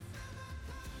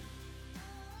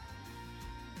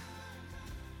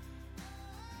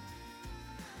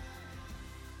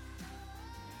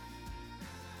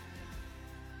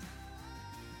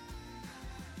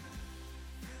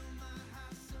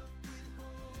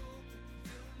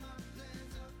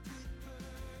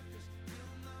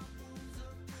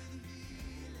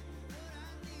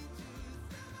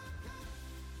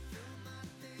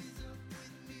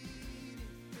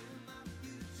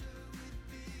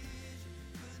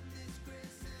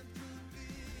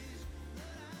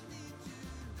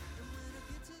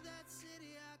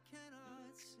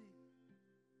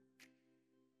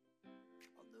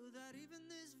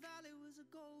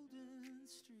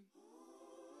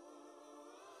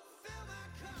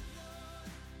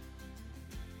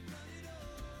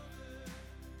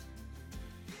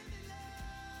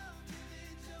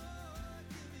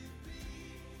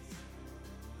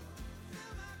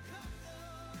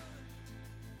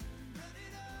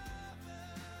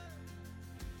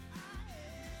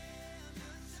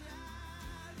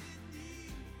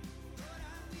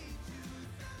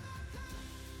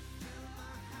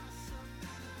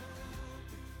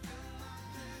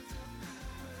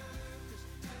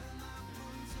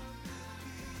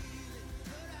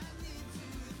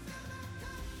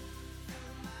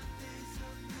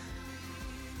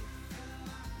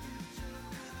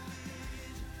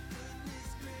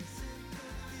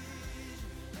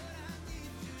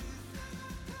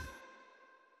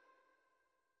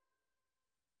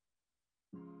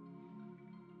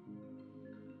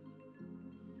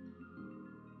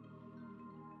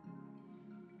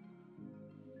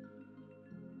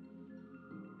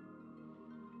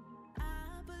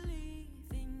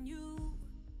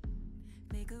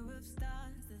of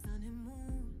stars, the sun and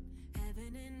moon,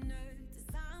 heaven and earth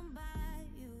designed by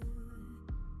you.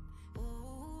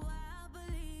 Oh, I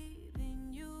believe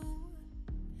in you.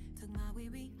 Took my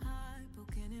weary heart,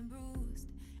 broken and bruised,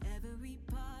 every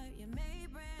part you made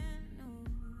brand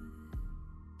new.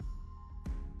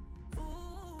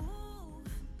 Ooh,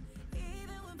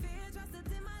 even when fear tries to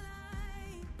dim my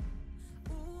light.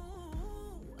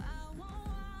 Ooh, I won't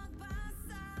walk by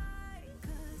sight,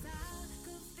 'cause I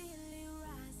could feel it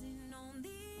rising on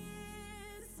the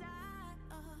inside.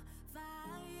 A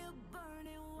fire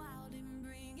burning wild and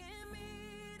bringing me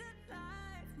to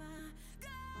life. My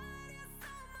God, you're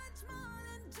so much more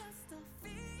than just a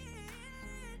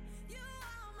feeling. You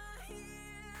are my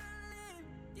healing.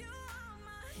 You are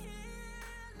my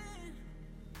healing.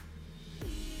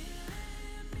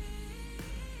 Healing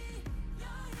me.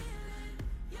 You're healing.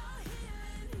 You're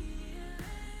healing.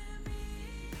 Healing me.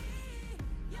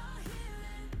 You're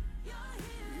healing. You're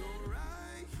healing. You're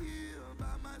right here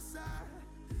by my side.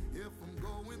 If I'm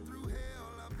going through hell,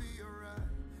 I'll be alright.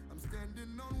 I'm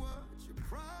standing on what you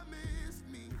promised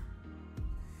me.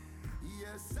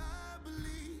 Yes, I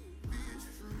believe it's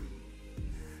true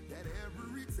that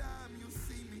every time you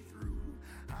see me through,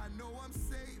 I know I'm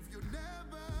safe, you'll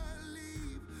never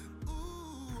leave.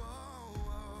 Ooh, oh,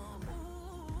 oh.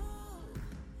 Ooh,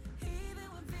 even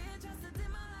when fear tries to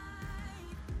dim my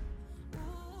light.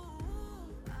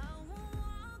 Ooh, I won't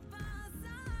walk by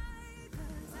sight,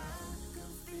 'cause I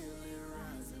can feel it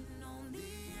rising on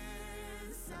the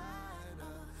inside.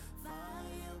 A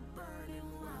fire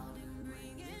burning wild and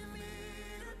bringing me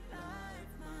to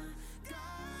life. My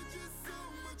God, you're so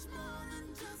much more than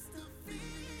just a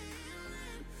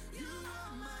feeling. You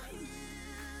are my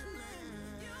healing.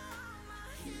 You are my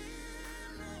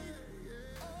Healing,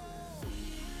 yeah. Oh,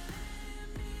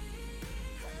 healing me.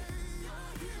 hey,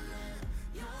 you're healing.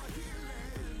 You're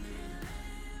healing me.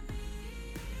 Healing me.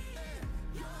 Hey,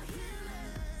 you're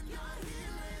healing. You're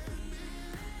healing me.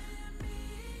 Healing me.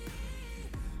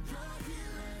 You're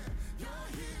healing. You're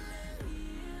healing.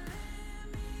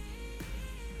 Healing me.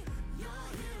 You're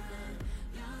healing.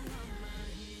 You are my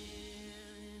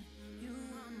healing. You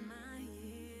are my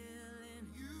healing.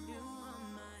 You You are are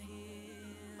my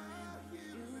healing. my You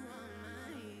healing. are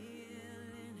my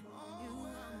healing. You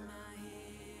are my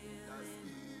healing. That's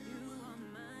You are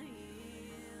my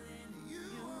healing. You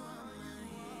are,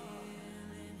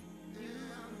 healing. You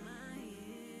are my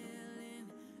healing.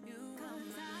 You are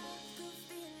 'cause I could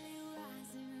feel it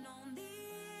rising on the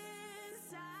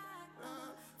inside.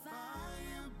 A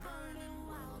fire burning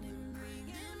wild and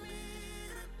bringing me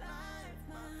to life.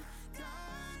 My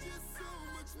God, you're so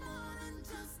much more than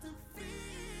just a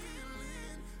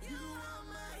feeling. You are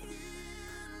my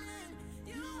healing.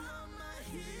 You are my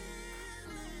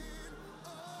healing.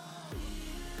 Oh,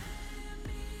 healing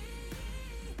me.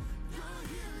 you're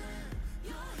healing.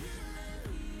 You're healing.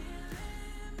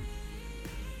 Healing me.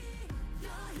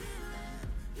 You're healing.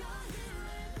 You're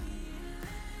healing.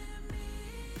 Healing me.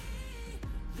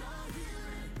 You're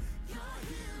healing. You're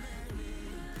healing.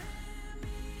 Healing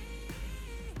me.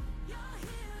 You're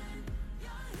healing.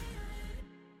 You're healing.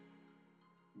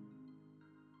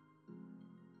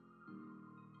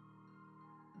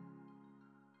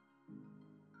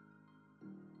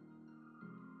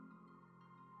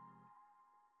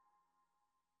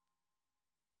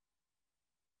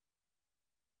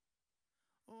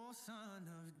 Oh, Son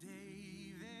of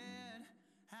David,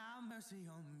 have mercy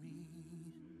on me.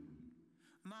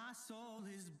 My soul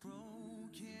is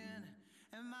broken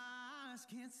and my eyes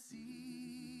can't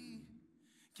see.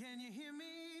 Can you hear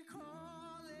me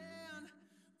calling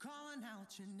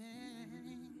out your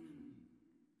name?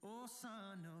 Oh,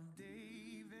 Son of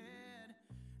David,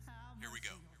 have Here we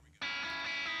go. mercy on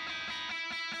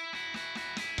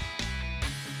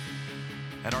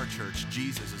me. At our church,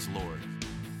 Jesus is Lord.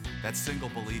 That single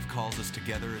belief calls us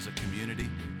together as a community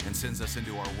and sends us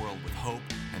into our world with hope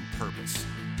and purpose.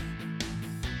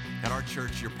 At our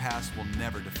church, your past will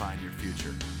never define your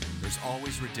future. There's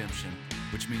always redemption,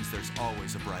 which means there's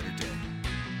always a brighter day.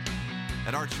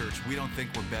 At our church, we don't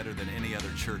think we're better than any other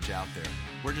church out there.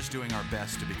 We're just doing our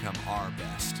best to become our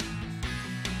best.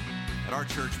 At our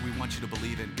church, we want you to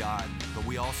believe in God, but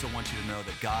we also want you to know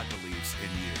that God believes in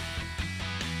you.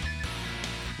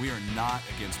 We are not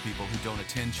against people who don't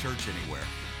attend church anywhere.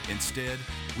 Instead,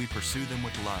 we pursue them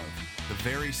with love, the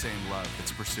very same love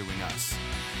that's pursuing us.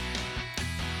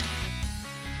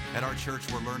 At our church,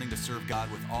 we're learning to serve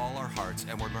God with all our hearts,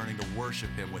 and we're learning to worship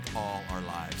Him with all our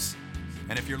lives.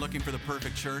 And if you're looking for the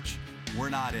perfect church, we're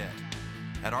not it.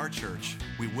 At our church,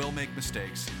 we will make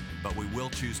mistakes, but we will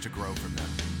choose to grow from them.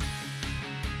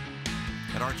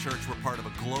 At At our church, we're part of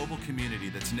a global community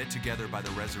that's knit together by the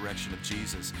resurrection of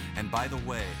Jesus. And by the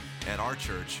way, at our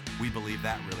church, we believe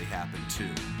that really happened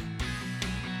too.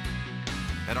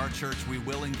 At our church, we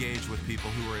will engage with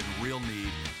people who are in real need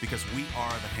because we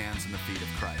are the hands and the feet of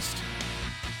Christ.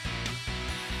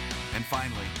 And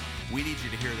finally, we need you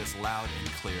to hear this loud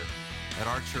and clear. At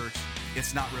our church,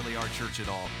 it's not really our church at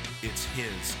all. It's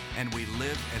His. And we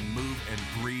live and move and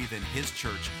breathe in His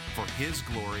church for His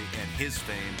glory and His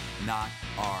fame, not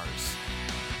ours.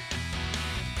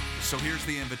 So here's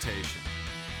the invitation.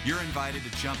 You're invited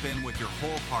to jump in with your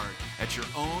whole heart at your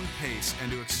own pace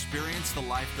and to experience the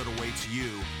life that awaits you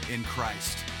in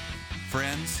Christ.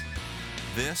 Friends,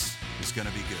 this is going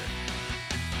to be good.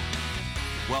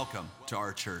 Welcome to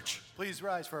our church. Please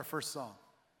rise for our first song.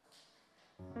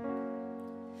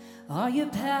 Are you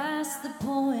past the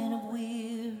point of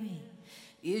weary?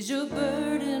 Is your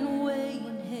burden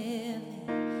weighing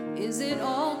heavy? Is it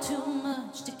all too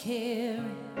much to carry?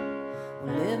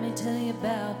 Well, let me tell you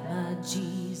about my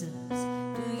Jesus.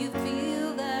 Do you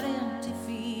feel that empty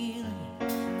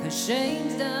feeling? 'Cause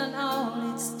shame's done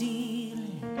all it's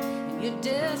stealing, and you're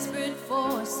desperate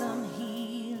for some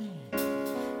healing.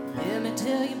 Let me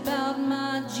tell you about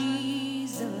my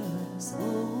Jesus.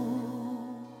 Oh.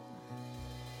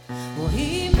 Well,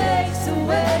 He makes a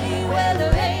way where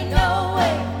there ain't no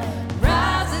way,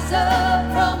 rises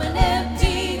up from an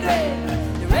empty grave.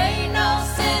 There ain't no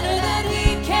sinner that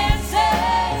He can't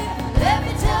save. Let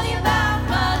me tell you about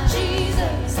my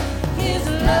Jesus. His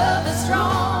love is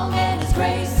strong and His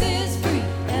grace is free.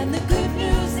 And the good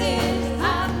news is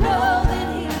I know that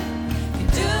He can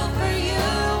do for you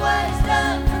what He's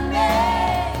done for me.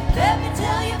 Let me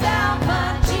tell you about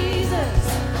my Jesus.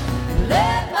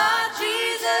 Let my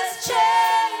Jesus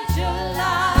change your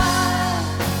life.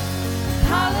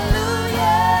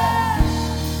 Hallelujah.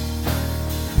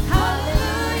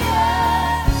 Hallelujah.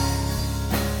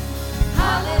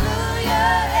 Hallelujah.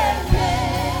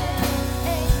 Amen.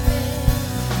 Amen.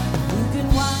 Who can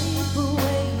wipe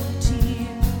away your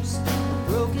tears,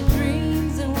 broken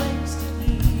dreams and wasted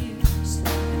years,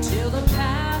 until the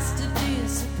past to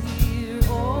disappear?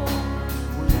 Oh,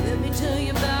 well, let me tell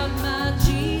you about my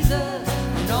Jesus.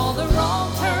 All the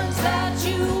wrong turns that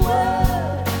you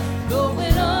were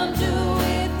going undo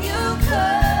if you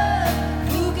could.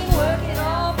 Who can work it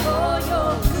all for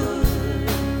your good?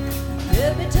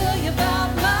 Let me tell you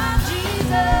about my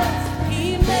Jesus.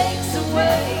 He makes a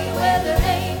way where there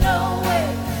ain't no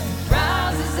way,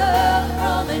 rises up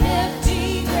from an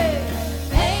empty grave.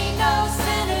 Ain't no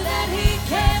sinner that He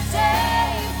can't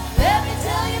save. Let me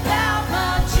tell you about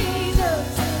my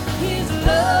Jesus. His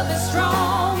love is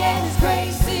strong and His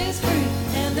grace is free.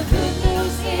 And the good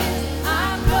news is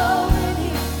I know that He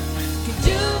can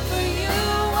do for you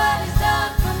what He's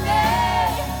done for me.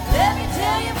 Let me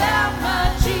tell you about my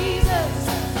Jesus.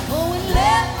 Oh, and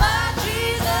let my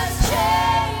Jesus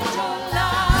change your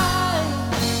life.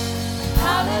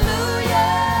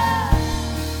 Hallelujah.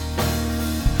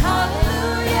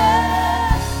 Hallelujah.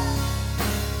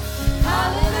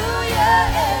 Hallelujah.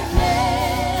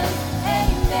 Amen.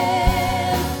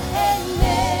 Amen.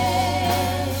 Amen.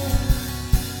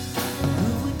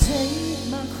 Who would take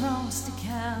my cross to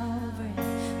Calvary,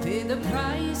 pay the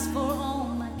price for all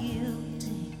my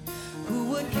guilty? Who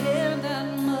would care that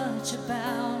much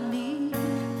about me?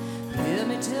 Let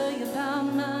me tell you about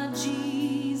my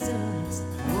Jesus.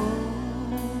 Oh,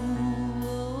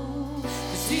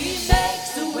 'cause He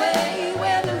makes a way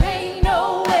where there ain't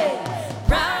no way,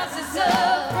 rises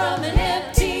up from an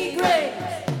empty grave.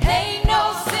 Ain't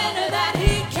no sinner that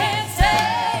He can't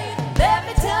save. Let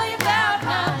me tell you about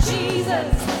my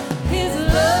Jesus. His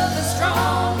love is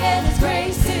strong and His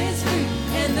grace is free.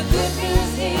 And the good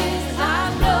news is I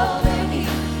know that He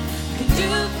can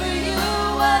do for you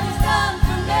what He's done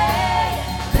for me.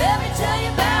 Let me tell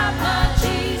you about my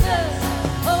Jesus.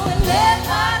 Oh, and let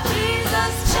my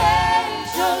Jesus change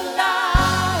your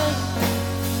life.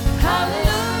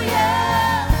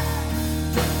 Hallelujah.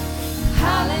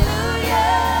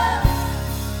 Hallelujah.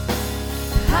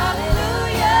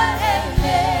 Hallelujah.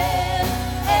 Amen.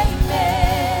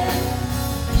 Amen.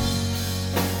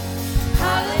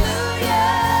 Hallelujah.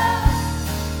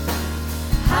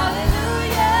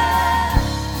 Hallelujah.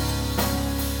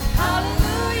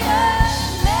 Hallelujah.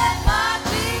 Let my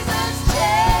Jesus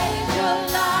change your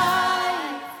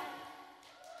life.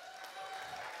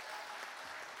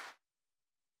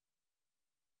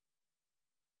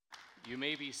 You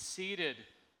may be seated.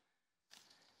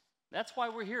 That's why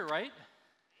we're here, right?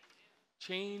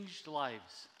 Changed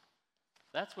lives.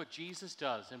 That's what Jesus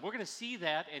does. And we're going to see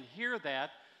that and hear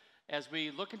that as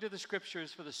we look into the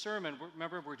scriptures for the sermon.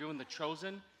 Remember, we're doing The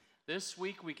Chosen This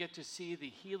week we get to see the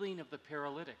healing of the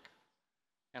paralytic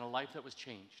and a life that was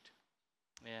changed.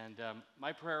 And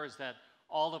my prayer is that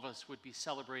all of us would be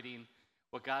celebrating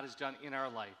what God has done in our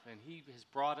life. And He has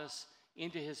brought us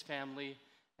into His family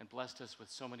and blessed us with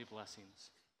so many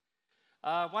blessings.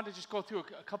 I want to just go through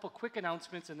a couple quick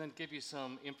announcements and then give you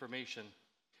some information.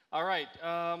 All right,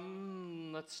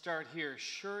 let's start here.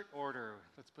 Shirt order.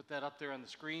 Let's put that up there on the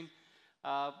screen.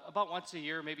 About once a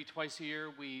year, maybe twice a year,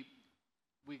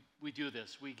 we do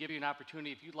this. We give you an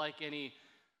opportunity. If you'd like any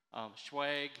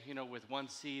swag, with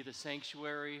 1C, the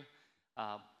sanctuary,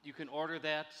 you can order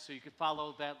that. So you can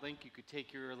follow that link. You could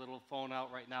take your little phone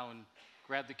out right now and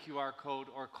grab the QR code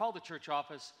or call the church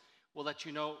office. We'll let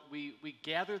you know. We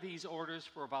gather these orders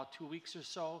for about 2 weeks or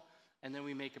so, and then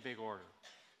we make a big order.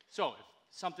 So if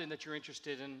something that you're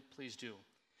interested in, please do.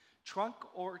 Trunk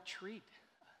or treat.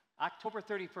 October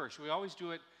 31st. We always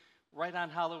do it right on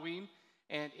Halloween,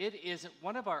 and it is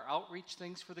one of our outreach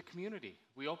things for the community.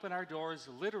 We open our doors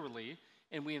literally,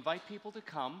 and we invite people to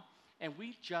come, and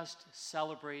we just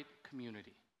celebrate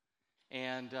community.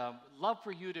 And love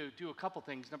for you to do a couple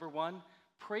things. Number one,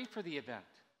 pray for the event,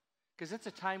 because it's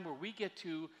a time where we get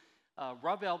to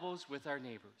rub elbows with our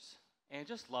neighbors and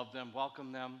just love them,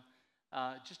 welcome them.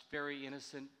 Just very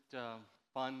innocent,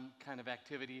 fun kind of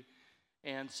activity.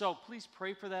 And so please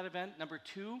pray for that event. Number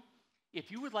two,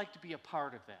 if you would like to be a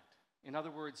part of that, in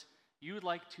other words, you would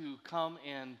like to come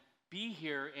and be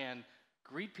here and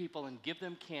greet people and give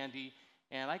them candy,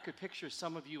 and I could picture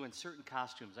some of you in certain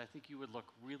costumes. I think you would look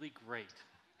really great.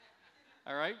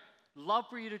 All right? Love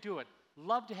for you to do it.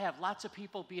 Love to have lots of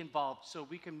people be involved so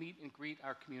we can meet and greet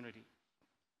our community.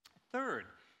 Third,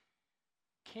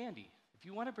 candy. If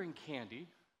you want to bring candy,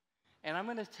 and I'm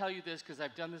going to tell you this because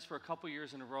I've done this for a couple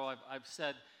years in a row, I've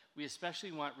said we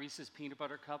especially want Reese's peanut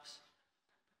butter cups.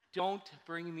 Don't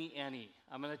bring me any.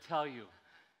 I'm going to tell you.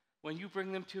 When you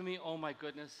bring them to me, oh my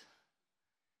goodness.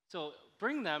 So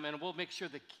bring them and we'll make sure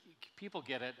the people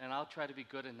get it, and I'll try to be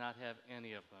good and not have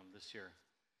any of them this year.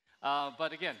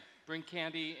 But again, bring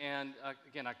candy, and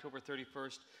again, October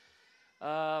 31st.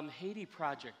 Haiti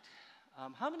Project.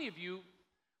 How many of you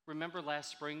remember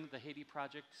last spring, the Haiti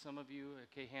Project? Some of you,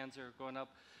 okay, hands are going up.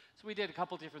 So we did a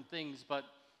couple different things, but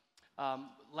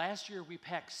last year we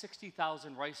packed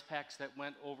 60,000 rice packs that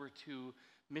went over to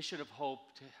Mission of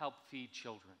Hope to help feed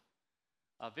children.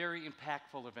 A very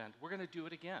impactful event. We're going to do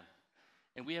it again.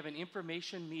 And we have an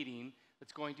information meeting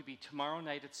that's going to be tomorrow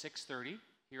night at 6:30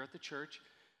 here at the church.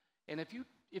 And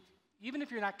even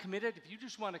if you're not committed, if you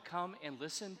just want to come and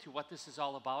listen to what this is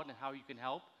all about and how you can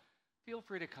help, feel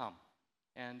free to come.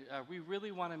 And we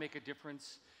really want to make a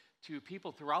difference to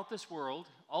people throughout this world,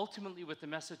 ultimately with the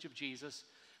message of Jesus.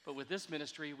 But with this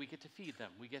ministry, we get to feed them.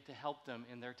 We get to help them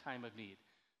in their time of need.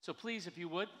 So please, if you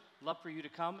would, love for you to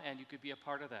come, and you could be a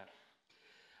part of that.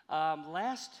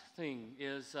 Last thing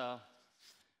is,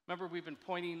 remember we've been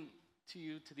pointing to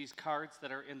you to these cards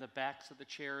that are in the backs of the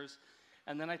chairs.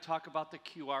 And then I talk about the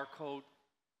QR code.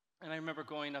 And I remember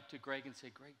going up to Greg and say,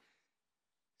 Greg,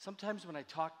 sometimes when I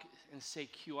talk and say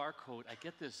QR code, I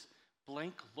get this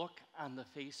blank look on the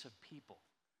face of people.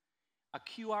 A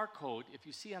QR code, if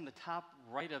you see on the top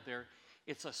right of there,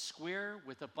 it's a square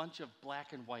with a bunch of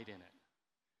black and white in it.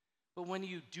 But when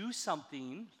you do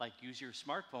something, like use your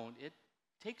smartphone, it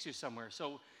takes you somewhere.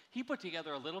 So he put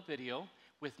together a little video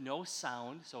with no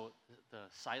sound, so the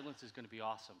silence is going to be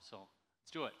awesome. So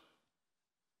let's do it.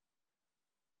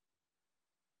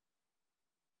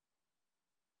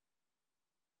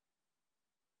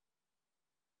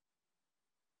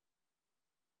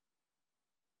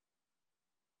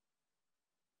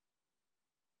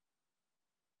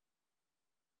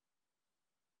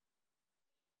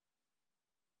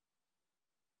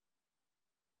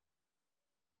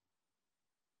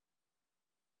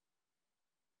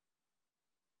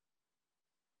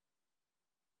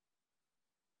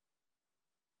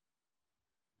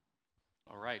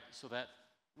 All right, so that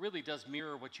really does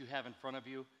mirror what you have in front of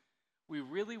you. We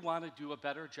really want to do a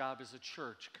better job as a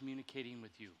church communicating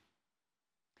with you.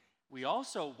 We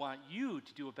also want you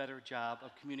to do a better job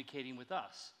of communicating with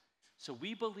us. So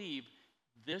we believe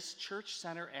this Church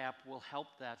Center app will help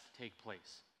that take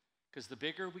place. Because the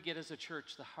bigger we get as a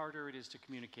church, the harder it is to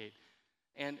communicate.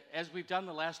 And as we've done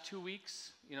the last 2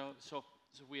 weeks, so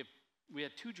we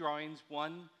had two drawings.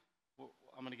 One,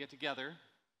 I'm going to get together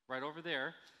right over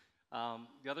there.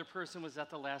 The other person was at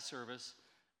the last service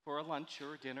for a lunch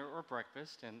or dinner or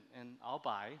breakfast, and I'll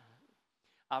buy.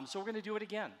 So we're going to do it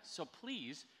again. So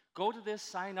please go to this,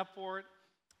 sign up for it.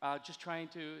 Just trying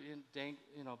to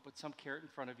put some carrot in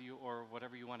front of you or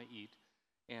whatever you want to eat,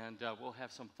 and we'll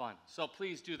have some fun. So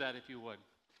please do that if you would.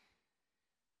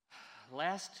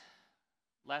 Last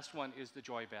last one is the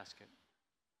joy basket.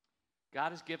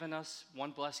 God has given us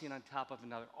one blessing on top of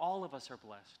another. All of us are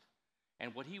blessed.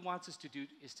 And what he wants us to do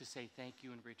is to say thank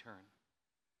you in return.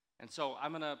 And so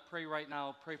I'm going to pray right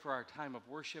now, pray for our time of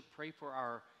worship, pray for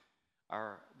our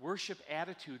worship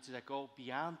attitudes that go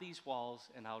beyond these walls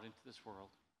and out into this world.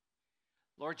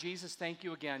 Lord Jesus, thank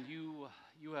you again. You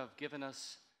have given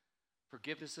us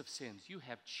forgiveness of sins. You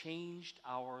have changed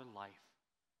our life.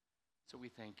 So we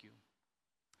thank you.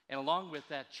 And along with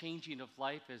that changing of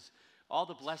life is all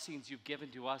the blessings you've given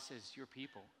to us as your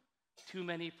people. Too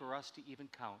many for us to even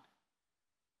count.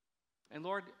 And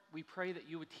Lord, we pray that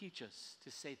you would teach us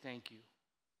to say thank you.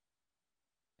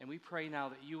 And we pray now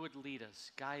that you would lead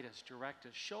us, guide us, direct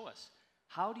us, show us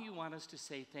how do you want us to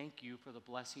say thank you for the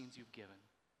blessings you've given.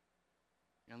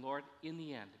 And Lord, in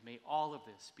the end, may all of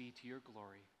this be to your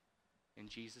glory. In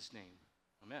Jesus' name,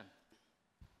 amen.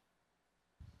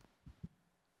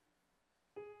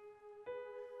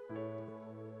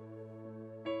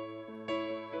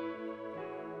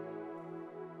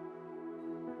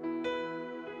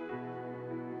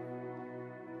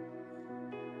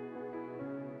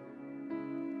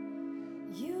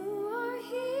 You are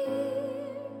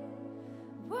here,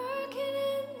 working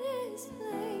in this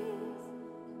place.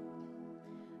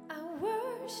 I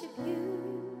worship you.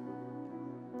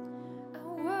 I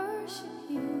worship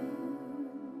you.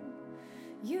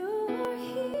 You are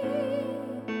here,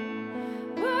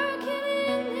 working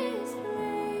in this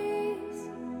place.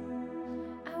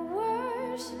 I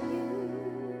worship you.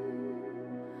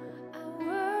 I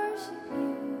worship you.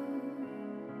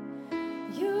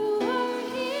 You are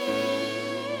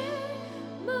here,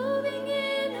 moving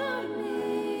in our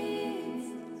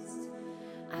midst.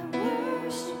 I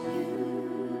worship you.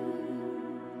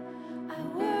 I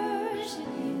worship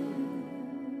you.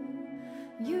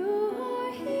 You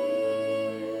are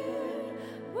here,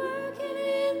 working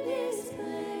in this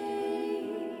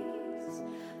place.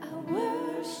 I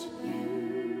worship you.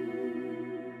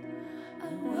 I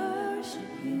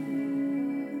worship you.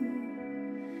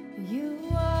 You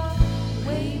are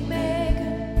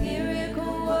waymaker,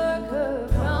 miracle worker,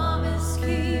 promise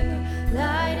keeper,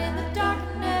 light in the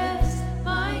darkness.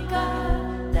 My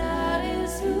God, that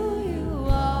is who you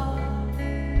are.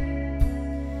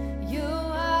 You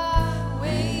are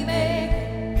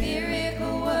waymaker,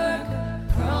 miracle worker,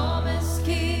 promise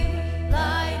keeper,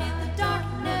 light in the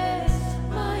darkness.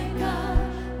 My God,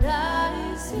 that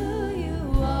is who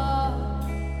you are.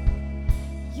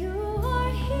 You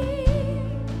are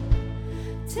here,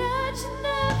 touching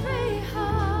every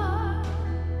heart.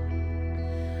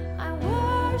 I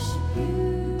worship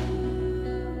you.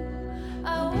 I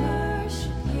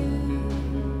worship you.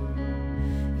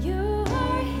 You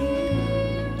are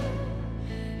here,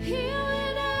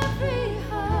 healing every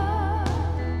heart.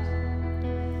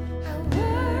 I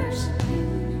worship you.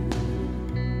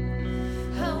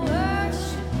 I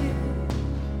worship you.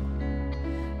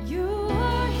 You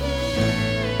are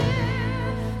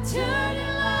here,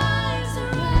 turning lives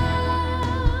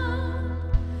around.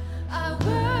 I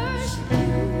worship you.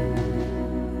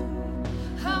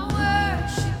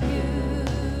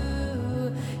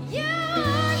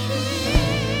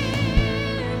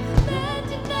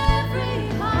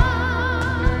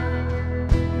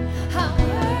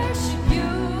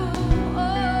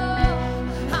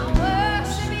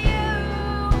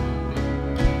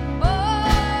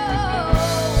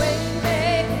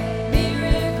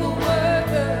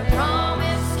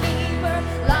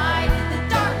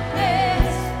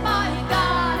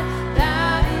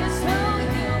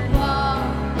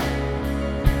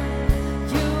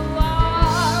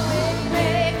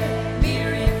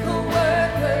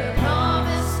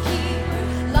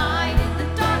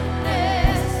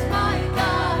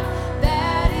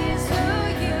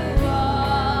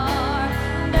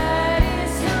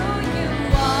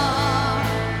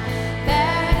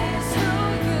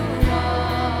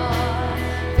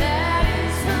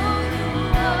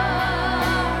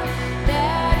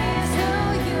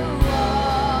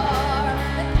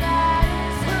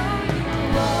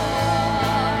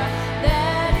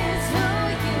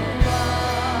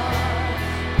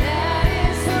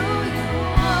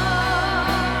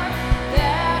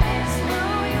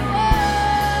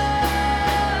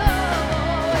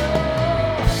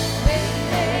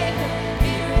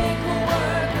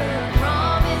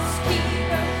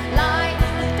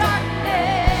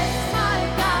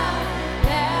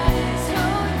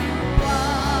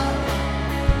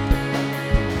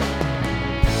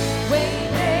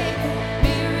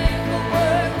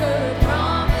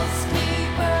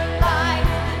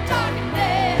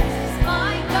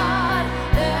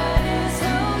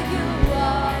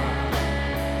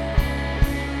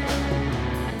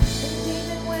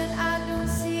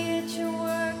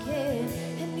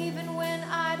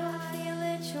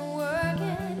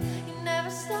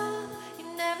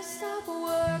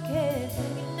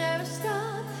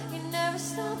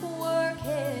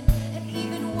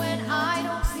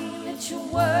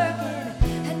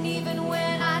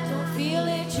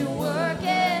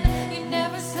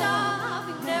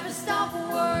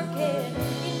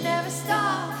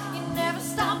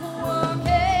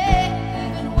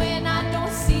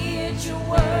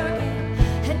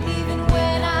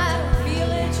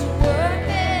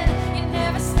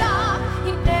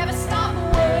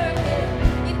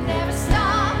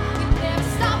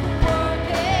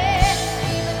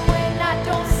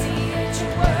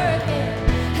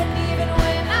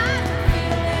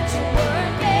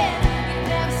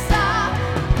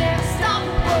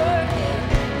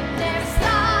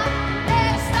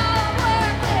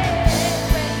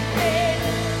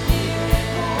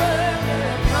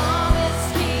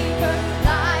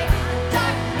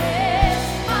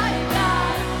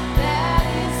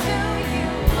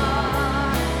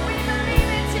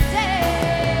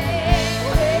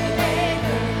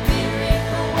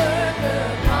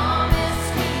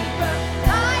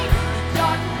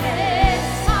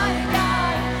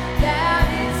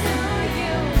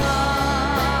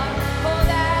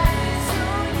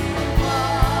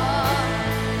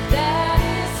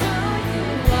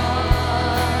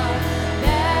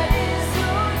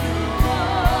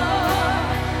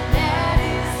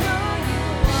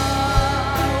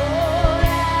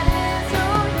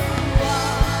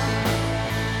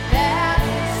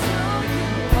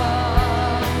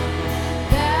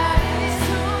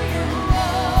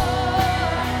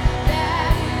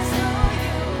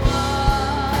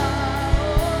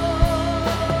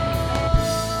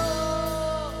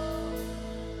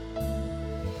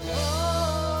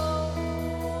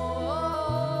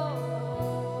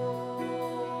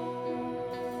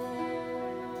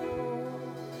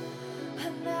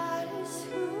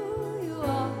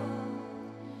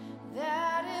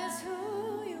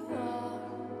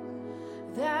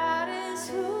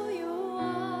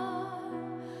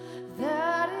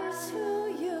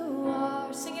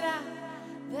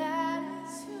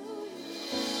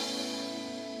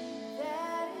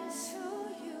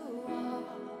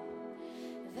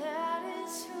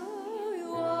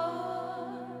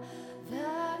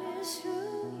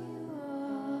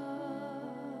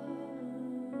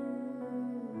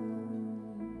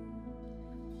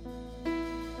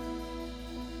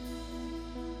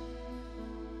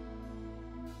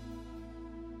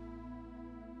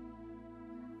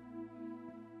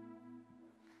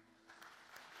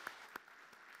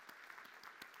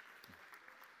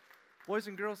 Boys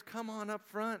and girls, come on up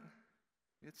front.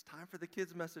 It's time for the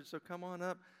kids' message, so come on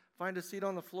up. Find a seat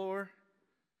on the floor.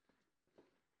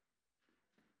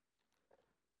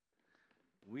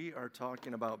 We are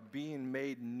talking about being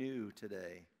made new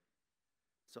today.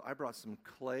 So I brought some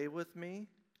clay with me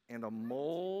and a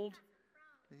mold.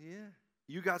 Yeah.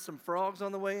 You got some frogs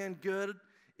on the way in? Good.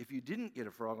 If you didn't get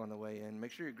a frog on the way in,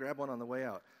 make sure you grab one on the way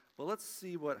out. But let's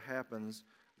see what happens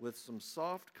with some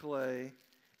soft clay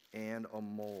and a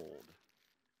mold.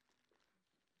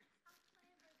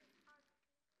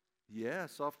 Yeah,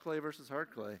 soft clay versus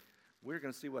hard clay. We're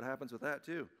going to see what happens with that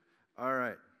too. All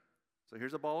right. So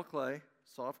here's a ball of clay,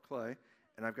 soft clay,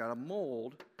 and I've got a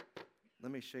mold.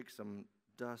 Let me shake some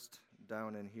dust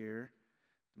down in here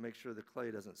to make sure the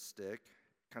clay doesn't stick.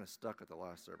 Kind of stuck at the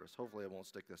last service. Hopefully it won't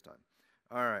stick this time.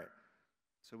 All right.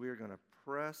 So we are going to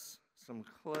press some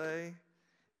clay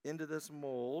into this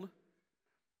mold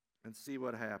and see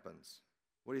what happens.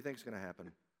 What do you think is going to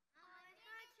happen?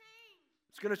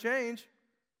 It's going to change.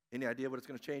 Any idea what it's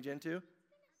going to change into?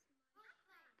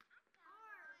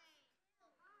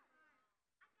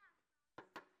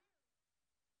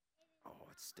 Oh,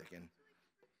 it's sticking.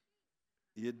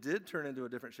 It did turn into a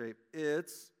different shape.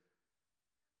 It's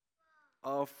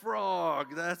a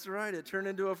frog. That's right. It turned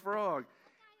into a frog.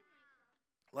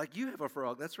 Like you have a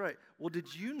frog. That's right. Well,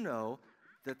 did you know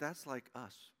that that's like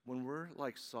us? When we're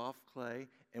like soft clay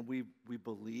and we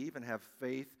believe and have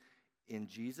faith in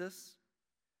Jesus,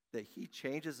 that he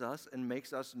changes us and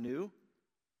makes us new?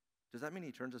 Does that mean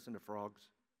he turns us into frogs?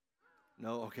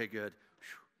 No? Okay, good.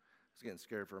 Whew. I was getting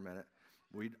scared for a minute.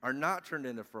 We are not turned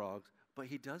into frogs, but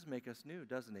he does make us new,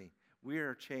 doesn't he? We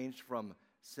are changed from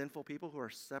sinful people who are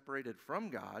separated from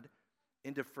God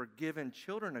into forgiven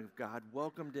children of God,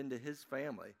 welcomed into his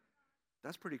family.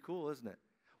 That's pretty cool, isn't it?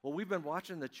 Well, we've been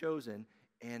watching The Chosen,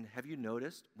 and have you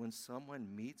noticed when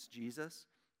someone meets Jesus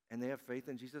and they have faith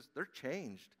in Jesus, they're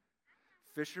changed.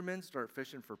 Fishermen start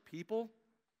fishing for people.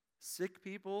 Sick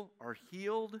people are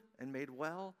healed and made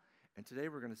well. And today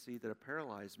we're going to see that a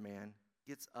paralyzed man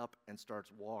gets up and starts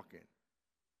walking.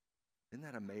 Isn't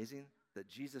that amazing that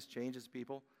Jesus changes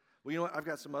people? Well, you know what? I've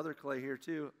got some other clay here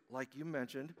too, like you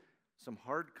mentioned, some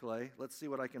hard clay. Let's see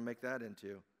what I can make that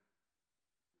into.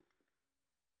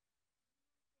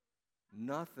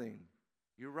 Nothing.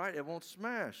 You're right, it won't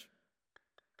smash.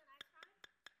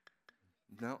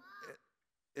 No,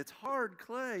 it's hard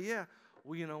clay, yeah.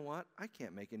 Well, you know what? I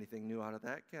can't make anything new out of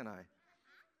that, can I?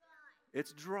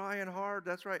 It's dry and hard,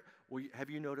 that's right. Well, have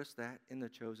you noticed that in The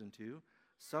Chosen too?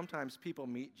 Sometimes people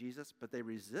meet Jesus, but they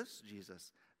resist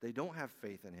Jesus. They don't have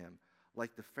faith in him,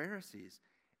 like the Pharisees,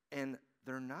 and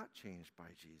they're not changed by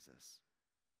Jesus.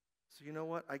 So you know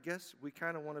what? I guess we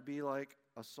kind of want to be like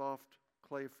a soft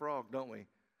clay frog, don't we?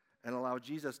 And allow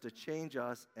Jesus to change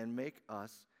us and make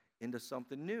us into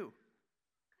something new.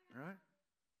 Right?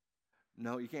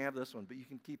 No, you can't have this one, but you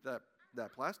can keep that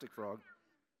plastic frog.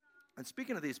 And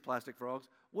speaking of these plastic frogs,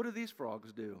 what do these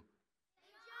frogs do?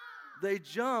 They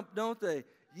jump, don't they?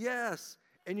 Yes.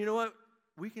 And you know what?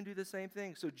 We can do the same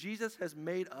thing. So Jesus has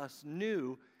made us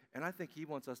new, and I think he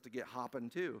wants us to get hopping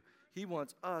too. He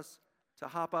wants us to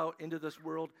hop out into this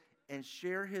world and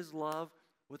share his love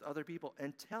with other people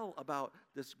and tell about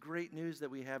this great news that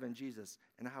we have in Jesus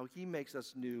and how he makes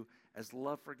us new as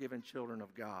love-forgiven children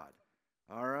of God.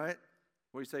 All right?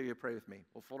 What do you say you pray with me?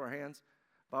 We'll fold our hands,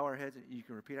 bow our heads, and you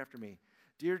can repeat after me.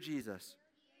 Dear Jesus,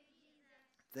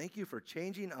 thank you for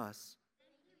changing us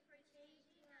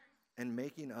and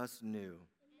making us new.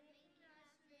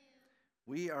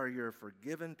 We are your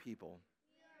forgiven people.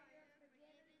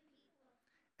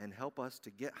 And help us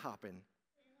to get hopping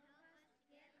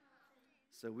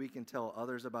so we can tell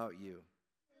others about you.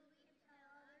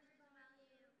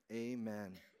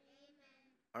 Amen.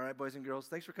 All right, boys and girls,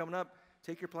 thanks for coming up.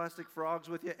 Take your plastic frogs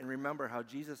with you and remember how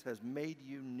Jesus has made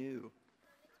you new.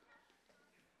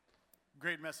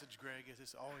 Great message, Greg.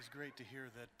 It's always great to hear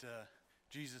that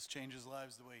Jesus changes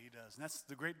lives the way he does. And that's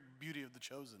the great beauty of The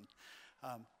Chosen.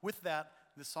 With that,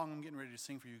 the song I'm getting ready to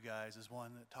sing for you guys is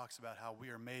one that talks about how we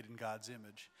are made in God's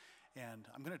image. And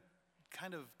I'm going to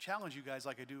kind of challenge you guys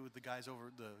like I do with the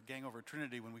gang over at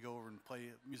Trinity when we go over and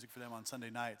play music for them on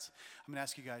Sunday nights. I'm going to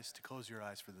ask you guys to close your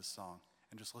eyes for this song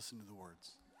and just listen to the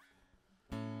words.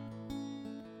 I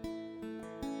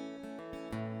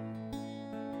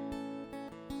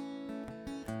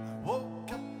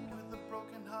woke up with a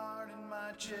broken heart in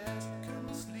my chest.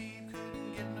 Couldn't sleep,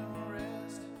 couldn't get no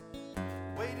rest.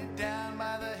 Weighted down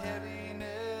by the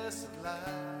heaviness of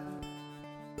life.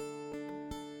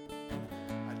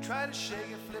 I try to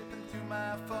shake it, flipping through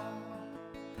my phone.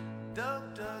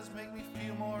 Doubt does make me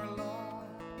feel more alone.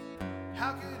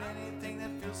 How could anything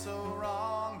that feels so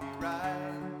wrong be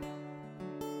right?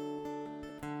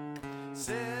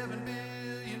 7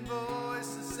 billion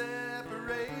voices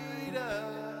separate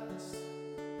us,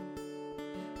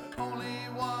 but only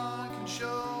one can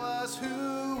show us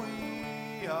who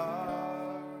we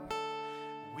are.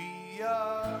 We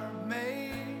are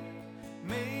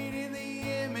made in the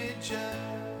image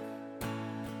of,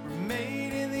 we're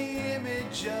made in the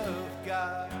image of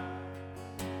God.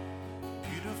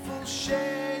 Beautiful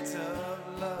shades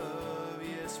of love,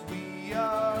 yes, we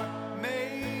are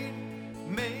made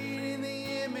in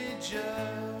the image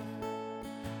of,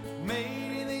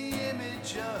 made in the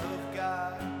image of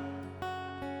God.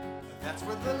 That's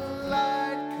where the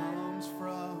light comes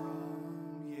from,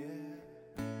 yeah.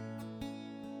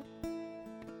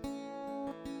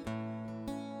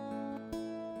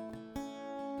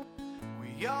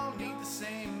 We all need the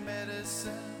same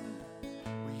medicine.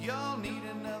 We all need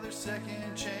another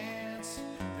second chance.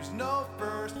 There's no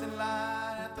first in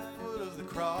line at the foot of the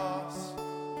cross.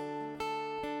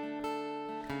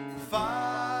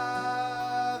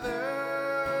 Father,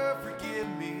 forgive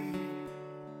me.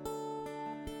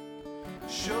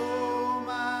 Show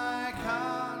my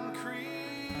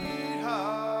concrete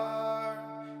heart,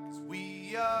 'cause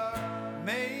we are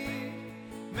made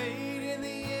in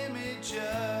the image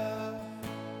of,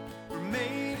 we're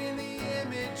made in the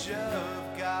image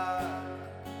of God.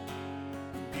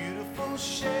 Beautiful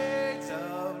shades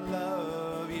of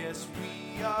love, yes,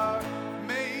 we are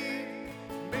made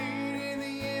in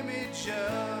the image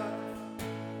of,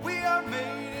 we are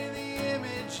made in the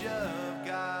image of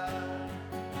God.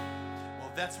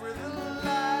 Well, that's where the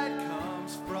light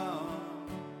comes from.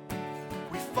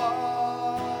 We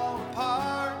fall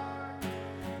apart,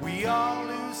 we all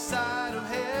lose sight of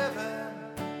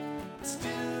heaven, but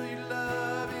still your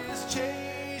love is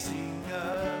chasing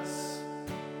us.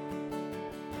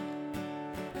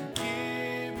 And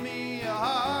give me a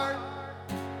heart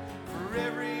for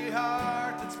every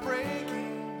heart that's breaking.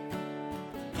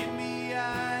 Give me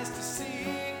eyes to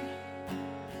see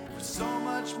we're so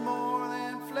much more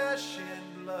than flesh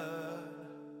and blood.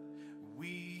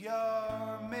 We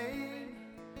are made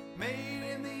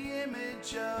in the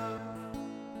image of,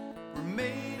 we're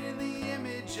made in the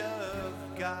image of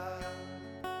God.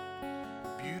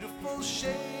 Beautiful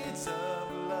shades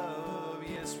of love,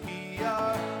 yes, we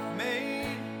are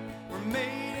made, we're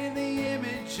made in the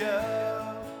image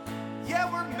of, yeah,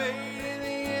 we're made in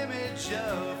the image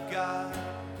of God.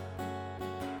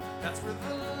 That's where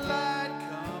the light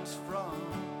comes from.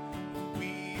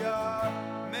 We are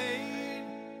made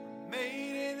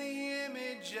in the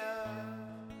image of,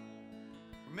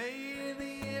 made in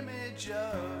the image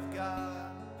of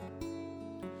God.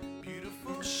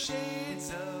 Beautiful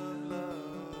shades of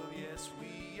love, yes,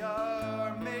 we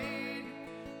are made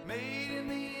in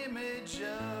the image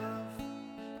of,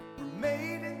 we're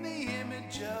made in the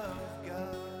image of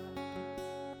God.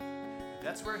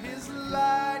 That's where his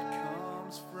light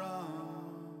comes from.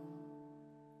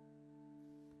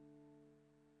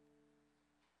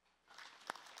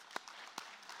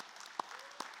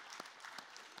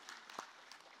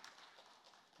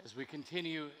 As we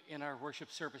continue in our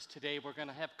worship service today, we're going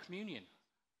to have communion,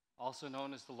 also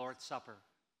known as the Lord's Supper.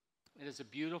 It is a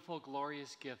beautiful,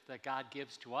 glorious gift that God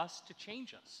gives to us to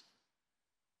change us,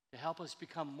 to help us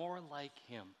become more like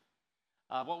him.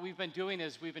 What we've been doing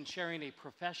is we've been sharing a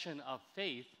profession of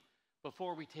faith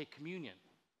before we take communion.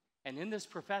 And in this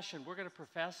profession, we're going to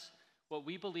profess what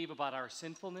we believe about our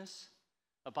sinfulness,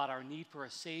 about our need for a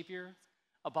Savior,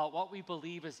 about what we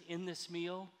believe is in this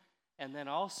meal, and then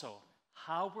also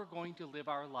how we're going to live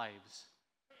our lives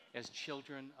as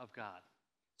children of God.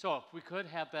 So if we could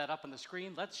have that up on the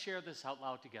screen, let's share this out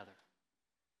loud together.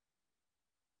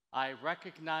 I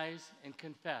recognize and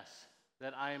confess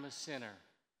that I am a sinner.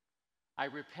 I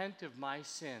repent of my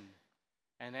sin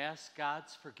and ask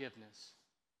God's forgiveness.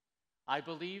 I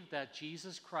believe that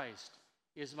Jesus Christ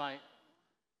is my...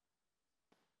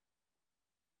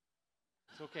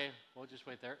 It's okay, we'll just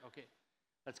wait there. Okay,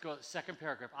 let's go to the second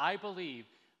paragraph. I believe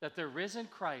that the risen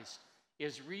Christ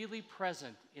is really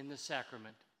present in the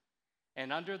sacrament,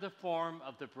 and under the form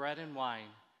of the bread and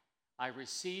wine, I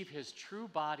receive his true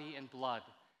body and blood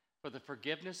for the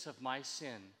forgiveness of my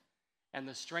sin and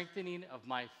the strengthening of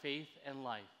my faith and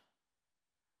life.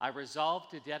 I resolve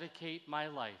to dedicate my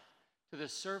life to the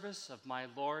service of my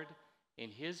Lord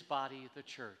in his body, the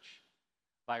church,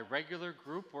 by regular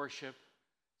group worship,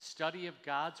 study of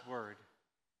God's word,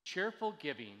 cheerful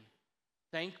giving,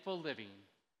 thankful living,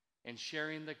 and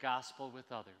sharing the gospel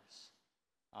with others.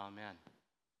 Amen.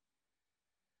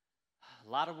 A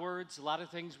lot of words, a lot of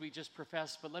things we just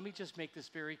profess, but let me just make this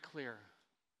very clear.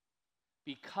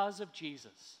 because of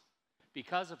Jesus,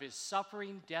 because of his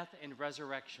suffering, death, and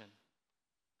resurrection,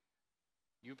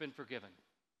 you've been forgiven.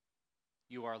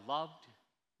 You are loved,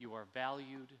 you are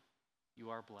valued, you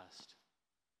are blessed.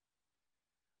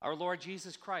 Our Lord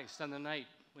Jesus Christ, on the night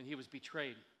when he was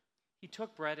betrayed, he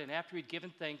took bread, and after he'd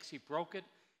given thanks, he broke it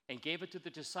and gave it to the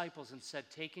disciples and said,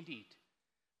 "Take and eat.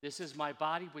 This is my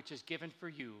body, which is given for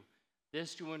you.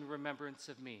 This do in remembrance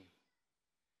of me."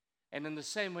 And in the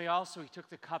same way also he took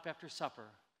the cup after supper,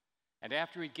 and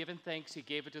after he'd given thanks, he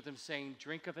gave it to them, saying,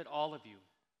 "Drink of it, all of you.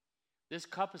 This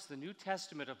cup is the New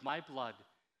Testament of my blood,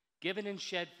 given and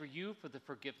shed for you for the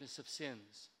forgiveness of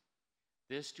sins.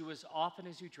 This do as often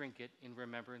as you drink it in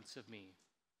remembrance of me."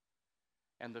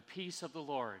 And the peace of the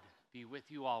Lord be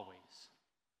with you always.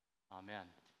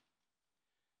 Amen.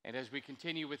 And as we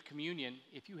continue with communion,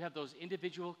 if you have those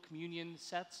individual communion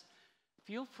sets,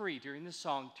 feel free during the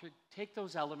song to take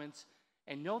those elements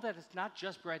and know that it's not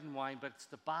just bread and wine, but it's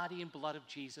the body and blood of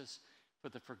Jesus for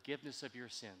the forgiveness of your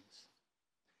sins.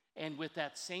 And with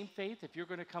that same faith, if you're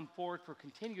going to come forward for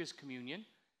continuous communion,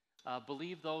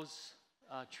 believe those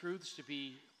truths to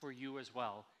be for you as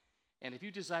well. And if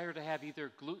you desire to have either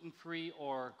gluten-free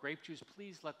or grape juice,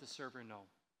 please let the server know.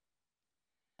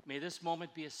 May this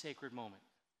moment be a sacred moment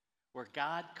where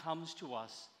God comes to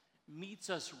us, meets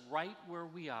us right where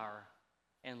we are,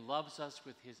 and loves us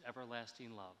with his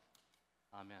everlasting love.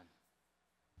 Amen.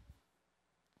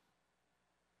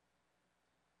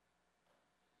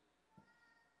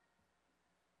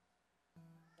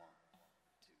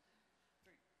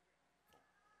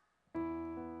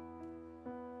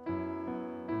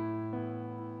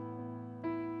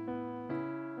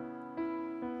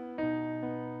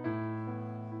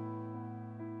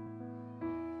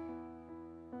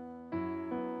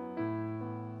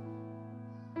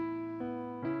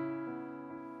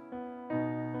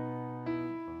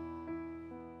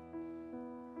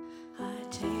 I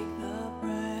take the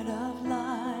bread of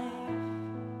life,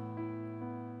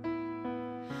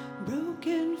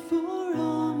 broken for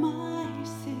all my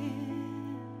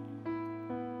sin.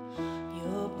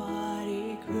 Your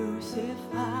body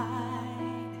crucified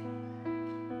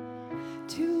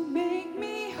to make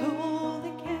me whole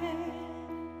again.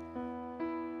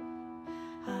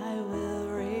 I will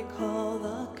recall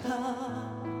the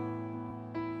cup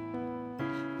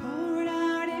poured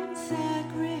out in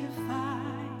sacrifice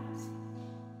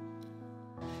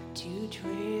to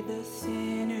trade the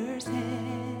sinner's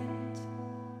hand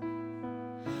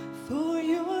for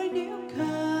your new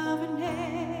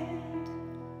covenant.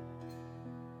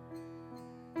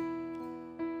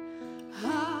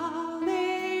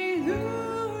 Hallelujah.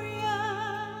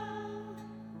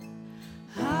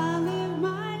 I live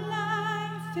my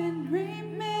life in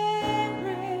remembrance.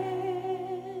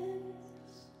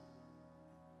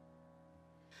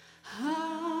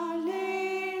 Hallelujah.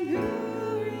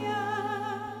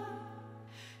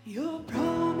 Your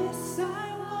promise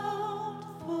I won't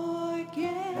forget.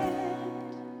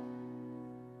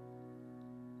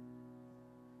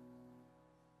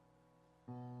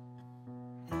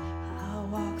 I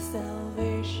walk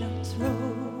salvation's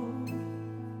road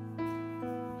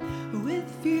with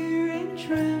fear and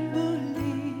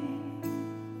trembling.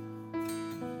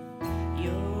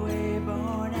 Your way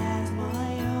born as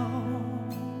my own,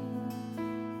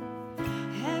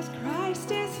 as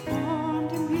Christ is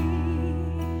formed in me.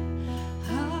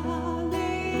 Hallelujah.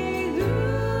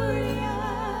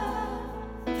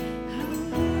 I'm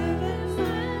living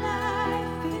my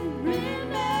life in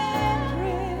remembrance.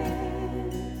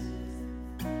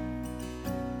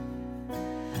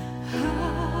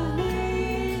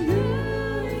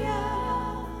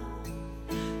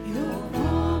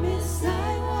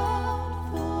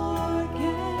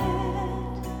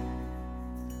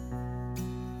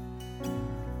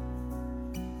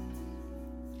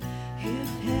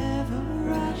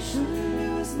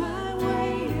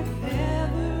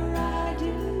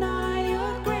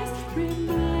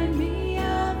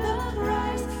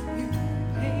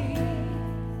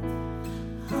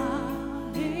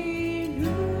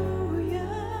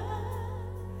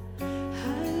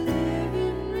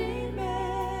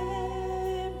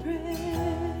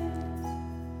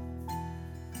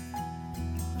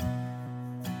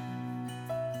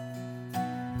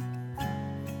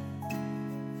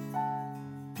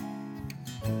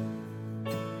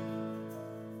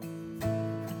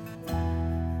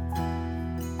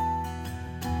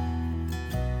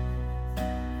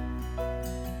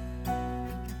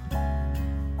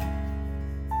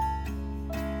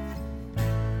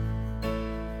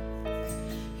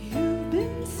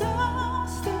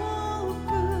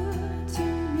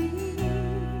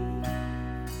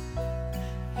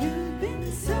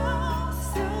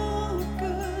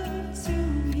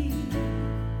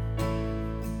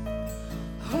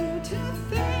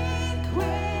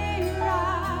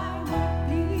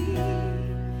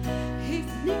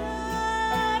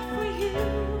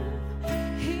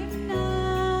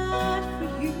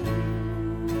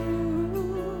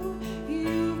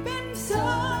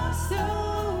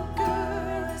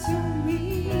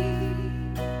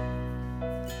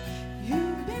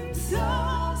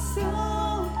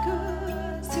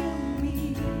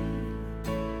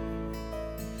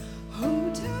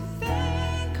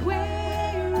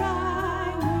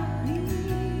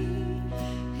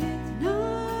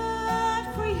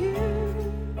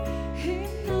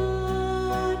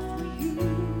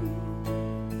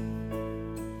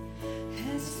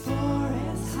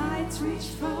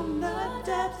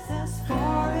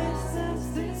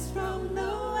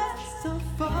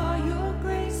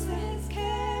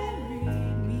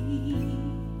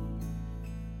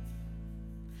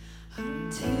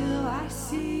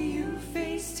 see you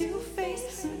face to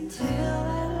face until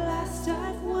at last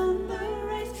I've won the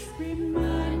race.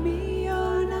 Remind me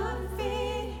you're not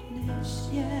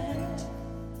finished yet.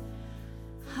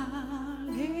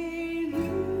 Hallelujah.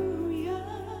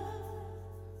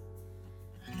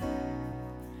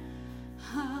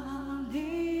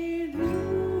 Hallelujah.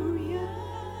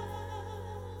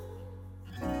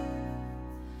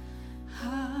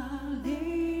 Hallelujah.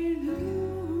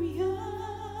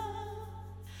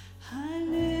 I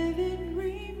live in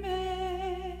remembrance.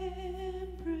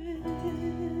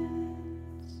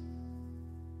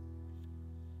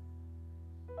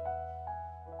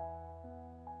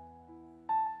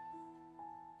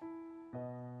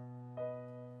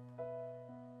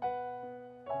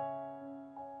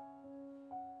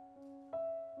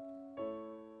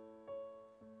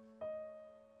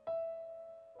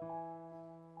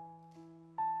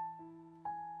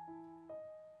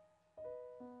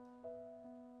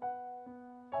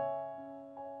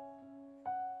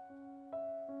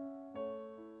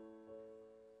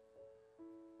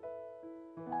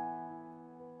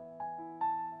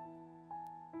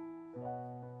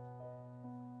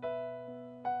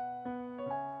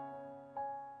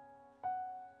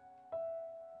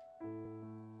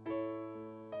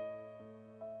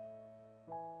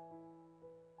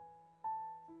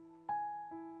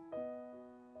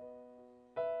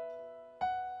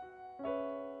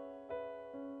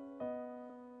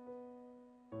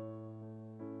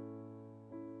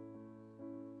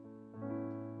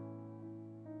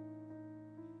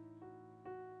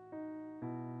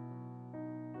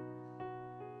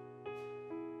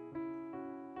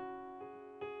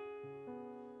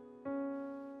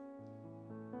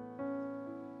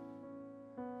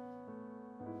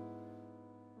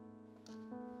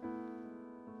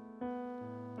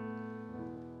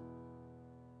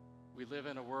 We live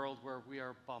in a world where we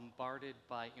are bombarded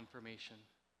by information.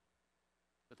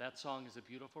 But that song is a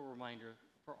beautiful reminder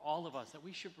for all of us that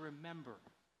we should remember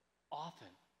often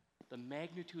the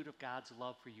magnitude of God's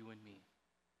love for you and me.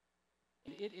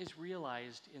 And it is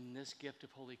realized in this gift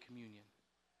of Holy Communion.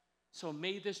 So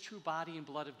may this true body and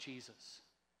blood of Jesus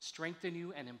strengthen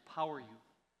you and empower you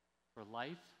for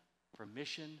life, for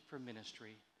mission, for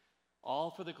ministry, all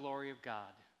for the glory of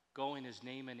God. Go in his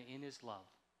name and in his love.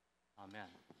 Amen.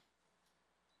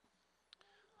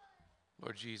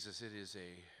 Lord Jesus, it is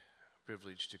a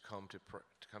privilege to come to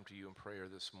you in prayer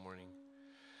this morning.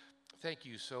 Thank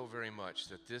you so very much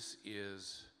that this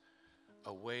is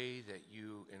a way that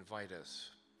you invite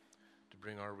us to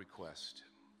bring our request.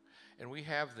 And we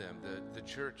have them. The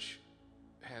church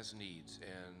has needs,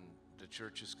 and the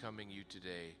church is coming to you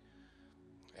today,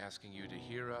 asking you to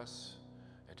hear us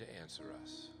and to answer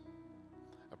us.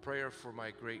 A prayer for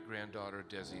my great-granddaughter,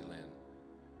 Desi Lynn,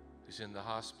 who's in the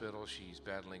hospital. She's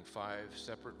battling 5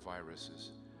 separate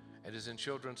viruses and is in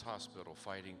Children's Hospital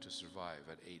fighting to survive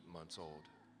at 8 months old.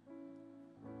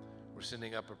 We're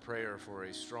sending up a prayer for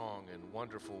a strong and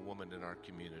wonderful woman in our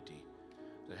community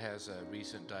that has a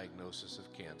recent diagnosis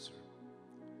of cancer.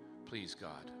 Please,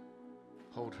 God,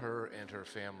 hold her and her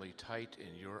family tight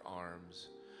in your arms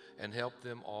and help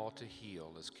them all to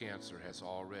heal, as cancer has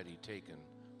already taken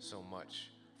so much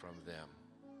from them.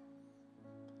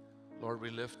 Lord,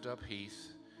 we lift up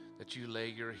Heath, that you lay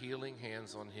your healing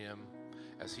hands on him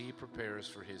as he prepares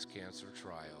for his cancer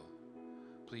trial.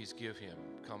 Please give him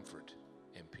comfort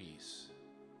and peace.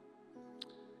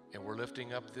 And we're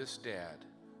lifting up this dad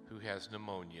who has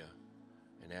pneumonia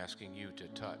and asking you to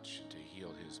touch to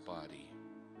heal his body.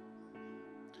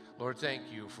 Lord,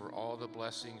 thank you for all the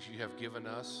blessings you have given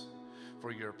us, for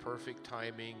your perfect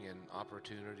timing and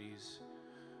opportunities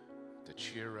to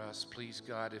cheer us. Please,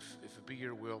 God, if it be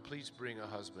your will, please bring a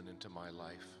husband into my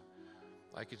life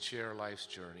I could share life's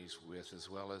journeys with, as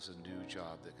well as a new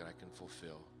job that I can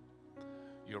fulfill.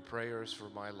 Your prayers for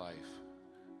my life,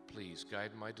 please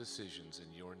guide my decisions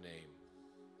in your name.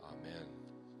 Amen.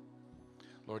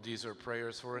 Lord, these are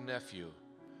prayers for a nephew.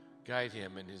 Guide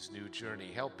him in his new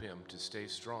journey. Help him to stay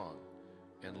strong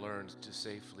and learn to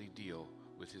safely deal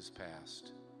with his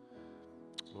past.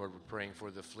 Lord, we're praying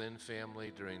for the Flynn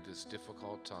family during this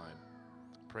difficult time.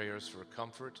 Prayers for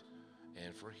comfort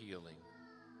and for healing.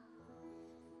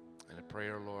 And a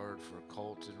prayer, Lord, for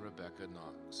Colt and Rebecca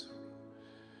Knox.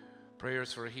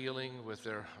 Prayers for healing with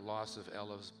their loss of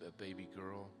Ella's baby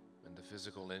girl and the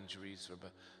physical injuries from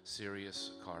a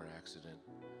serious car accident.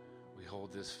 We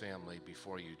hold this family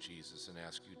before you, Jesus, and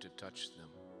ask you to touch them.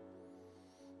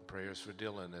 Prayers for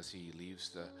Dylan as he leaves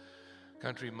the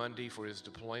country Monday for his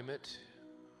deployment.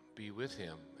 Be with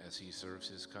him as he serves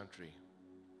his country.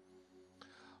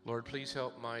 Lord, please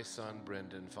help my son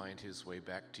Brendan find his way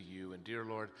back to you. And dear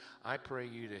Lord, I pray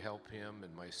you to help him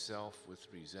and myself with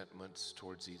resentments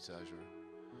towards each other.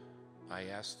 I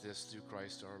ask this through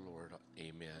Christ our Lord.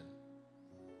 Amen.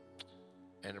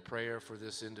 And a prayer for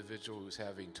this individual who's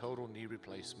having total knee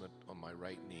replacement on my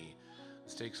right knee.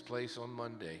 This takes place on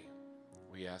Monday.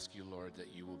 We ask you, Lord,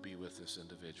 that you will be with this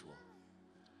individual.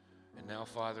 And now,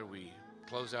 Father, we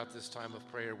close out this time of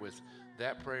prayer with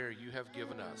that prayer you have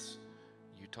given us.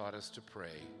 You taught us to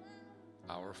pray,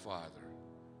 Our Father,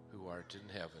 who art in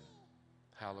heaven,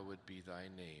 hallowed be thy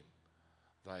name.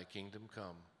 Thy kingdom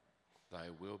come, thy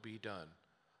will be done,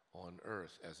 on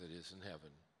earth as it is in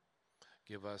heaven.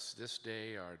 Give us this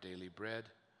day our daily bread,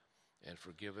 and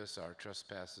forgive us our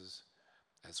trespasses,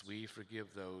 as we forgive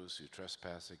those who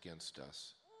trespass against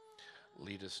us.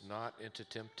 Lead us not into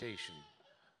temptation,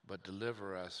 but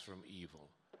deliver us from evil.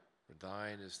 For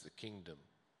thine is the kingdom,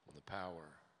 and the power,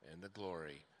 and the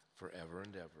glory, forever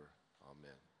and ever.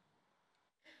 Amen.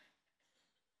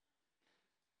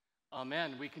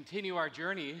 Amen. We continue our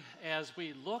journey as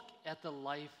we look at the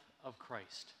life of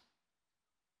Christ.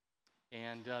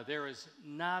 And there is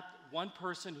not one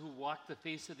person who walked the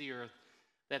face of the earth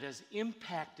that has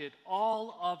impacted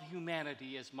all of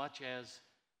humanity as much as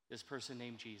this person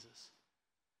named Jesus.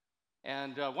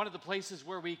 And one of the places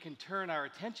where we can turn our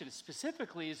attention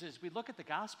specifically is as we look at the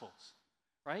Gospels,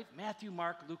 right? Matthew,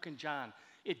 Mark, Luke, and John.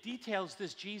 It details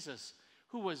this Jesus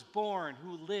who was born,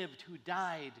 who lived, who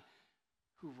died,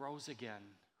 who rose again,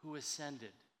 who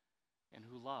ascended, and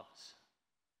who loves.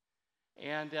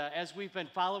 And as we've been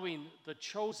following The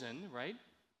Chosen, right,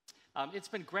 it's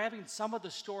been grabbing some of the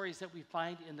stories that we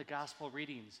find in the gospel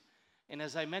readings. And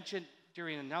as I mentioned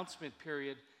during the announcement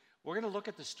period, we're going to look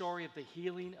at the story of the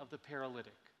healing of the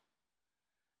paralytic.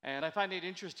 And I find it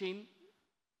interesting,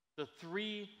 the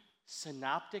three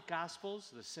synoptic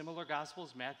gospels, the similar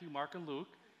gospels, Matthew, Mark, and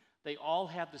Luke, they all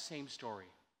have the same story.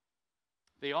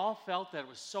 They all felt that it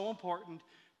was so important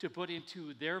to put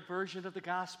into their version of the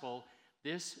gospel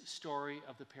this story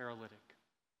of the paralytic.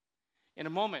 In a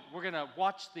moment, we're going to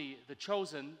watch the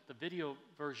Chosen, the video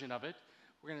version of it.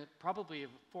 We're going to probably have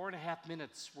 4.5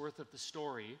 minutes worth of the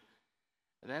story.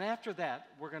 And then after that,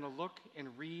 we're going to look and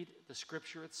read the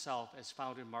scripture itself as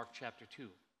found in Mark chapter 2.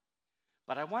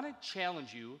 But I want to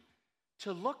challenge you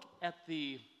to look at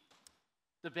the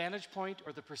vantage point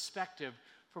or the perspective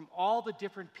from all the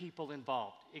different people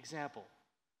involved. Example,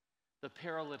 the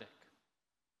paralytic.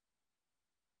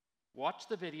 Watch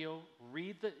the video,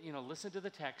 listen to the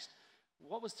text.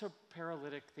 What was the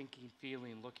paralytic thinking,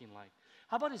 feeling, looking like?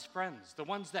 How about his friends, the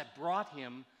ones that brought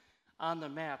him on the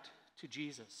mat to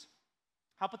Jesus?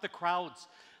 How about the crowds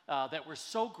that were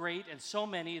so great and so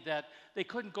many that they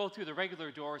couldn't go through the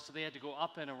regular door, so they had to go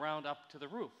up and around up to the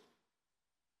roof?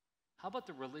 How about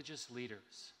the religious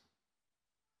leaders?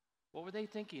 What were they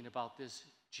thinking about this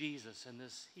Jesus and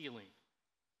this healing?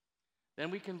 Then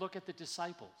we can look at the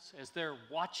disciples as they're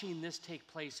watching this take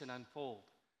place and unfold.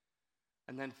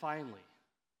 And then finally,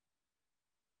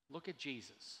 look at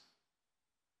Jesus.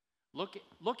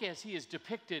 Look as he is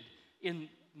depicted in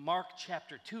Mark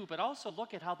chapter 2, but also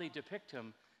look at how they depict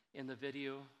him in the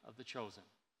video of The Chosen.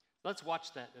 Let's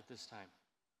watch that at this time.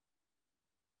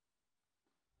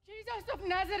 Jesus of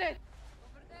Nazareth!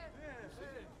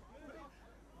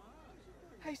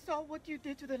 I saw what you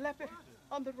did to the leper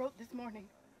on the road this morning.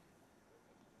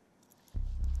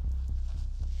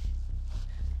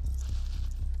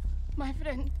 My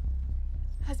friend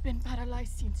has been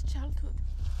paralyzed since childhood.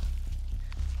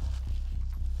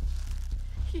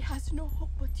 He has no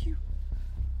hope but you.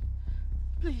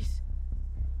 Please,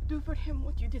 do for him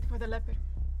what you did for the leper.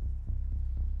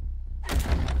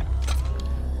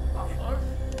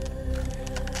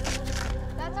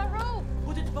 That's a rope!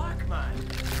 Put it back, man!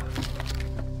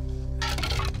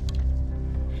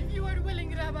 If you are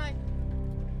willing, Rabbi,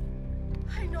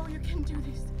 I know you can do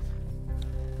this.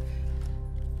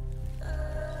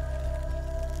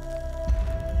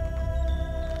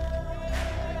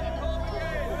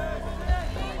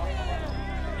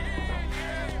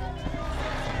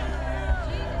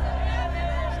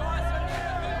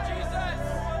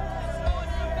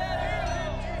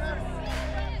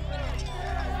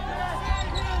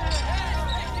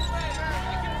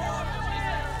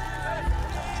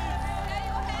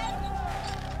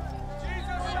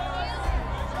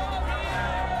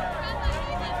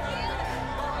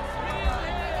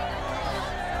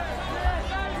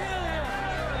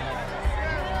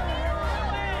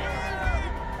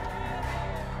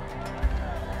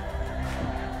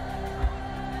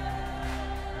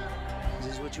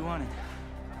 What you wanted.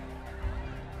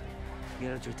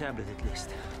 Get out your tablet at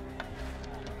least.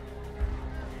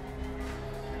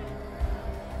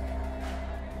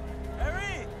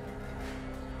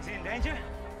 Danger?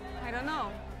 I don't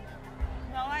know.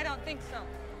 No, I don't think so.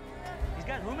 He's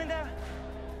got room in there?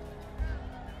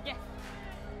 Yes.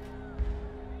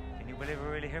 Can you believe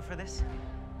we're really here for this?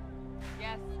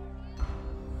 Yes.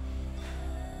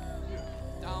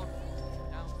 Down.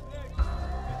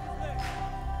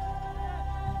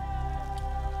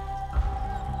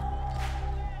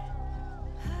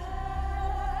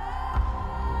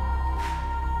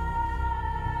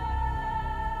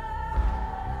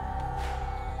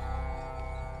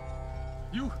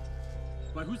 You?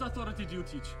 By whose authority do you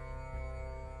teach?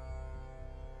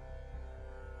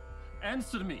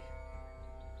 Answer me.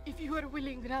 If you are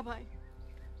willing, Rabbi,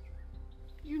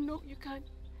 you know you can.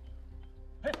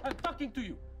 Hey, I'm talking to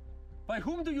you. By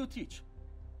whom do you teach?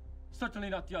 Certainly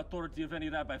not the authority of any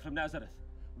rabbi from Nazareth.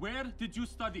 Where did you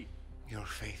study? Your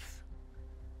faith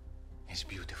is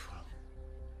beautiful.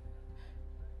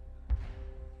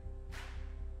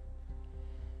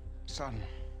 Son,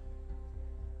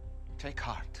 take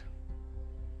heart.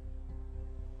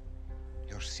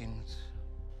 Your sins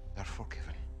are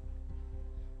forgiven.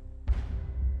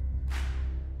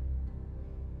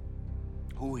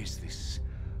 Who is this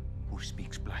who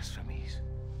speaks blasphemies?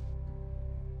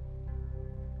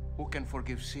 Who can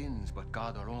forgive sins but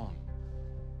God alone?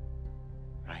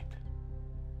 Right.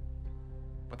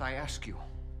 But I ask you,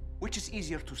 which is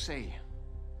easier to say?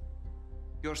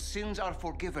 Your sins are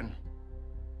forgiven,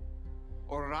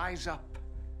 or rise up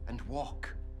and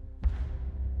walk?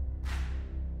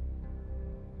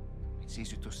 It's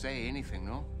easy to say anything,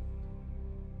 no?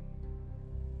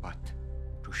 But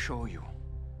to show you,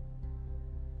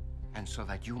 and so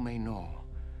that you may know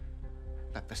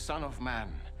that the Son of Man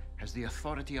has the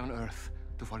authority on earth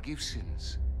to forgive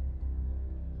sins.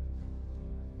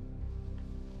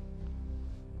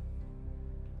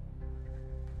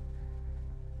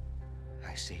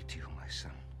 I say to you, my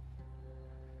son,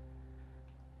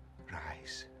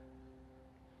 rise,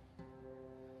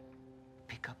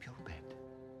 pick up your bed,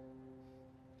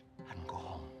 and go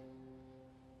home.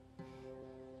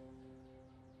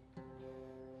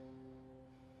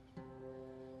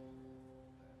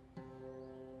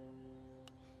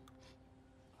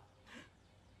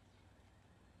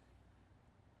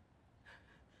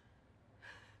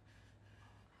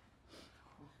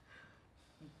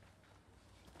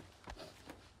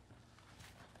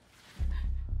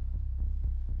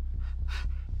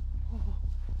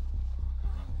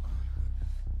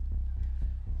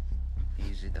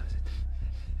 Easy does it.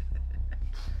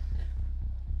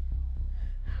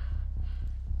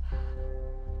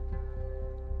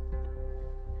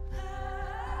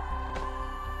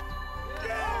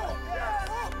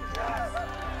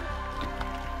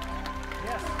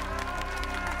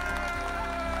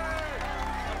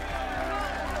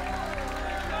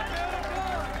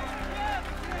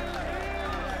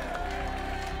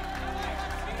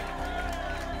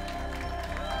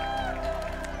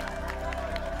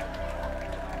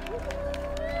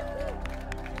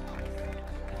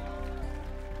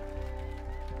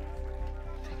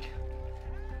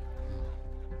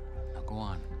 Now go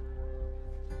on.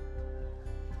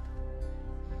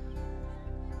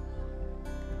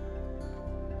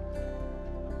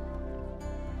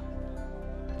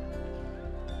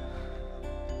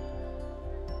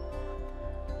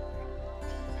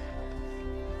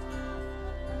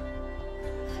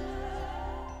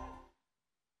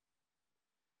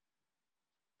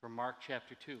 From Mark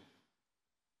chapter 2.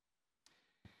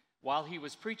 While he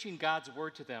was preaching God's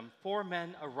word to them, 4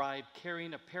 men arrived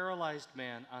carrying a paralyzed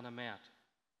man on a mat.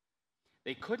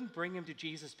 They couldn't bring him to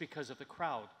Jesus because of the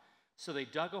crowd, so they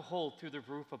dug a hole through the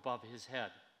roof above his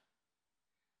head.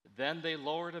 Then they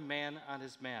lowered a man on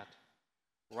his mat,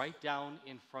 right down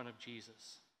in front of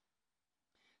Jesus.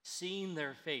 Seeing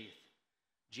their faith,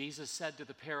 Jesus said to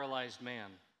the paralyzed man,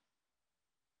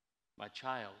 "My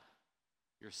child,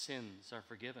 your sins are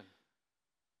forgiven."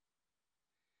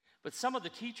 But some of the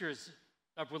teachers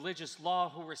of religious law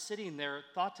who were sitting there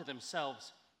thought to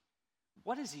themselves,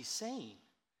 "What is he saying?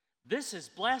 This is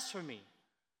blasphemy.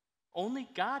 Only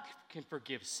God can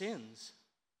forgive sins."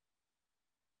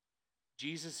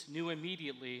 Jesus knew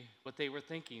immediately what they were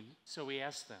thinking, so he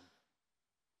asked them,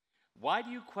 "Why do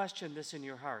you question this in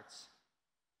your hearts?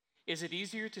 Is it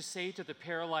easier to say to the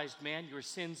paralyzed man, 'Your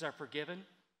sins are forgiven,'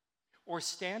 or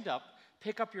 'Stand up,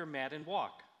 pick up your mat and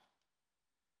walk'?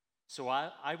 So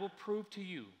I will prove to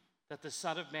you that the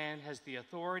Son of Man has the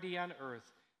authority on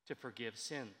earth to forgive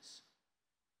sins."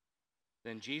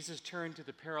 Then Jesus turned to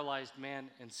the paralyzed man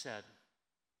and said,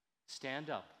 "Stand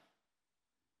up,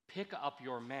 pick up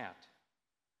your mat,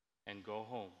 and go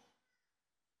home."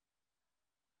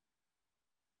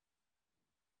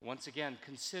 Once again,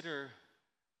 consider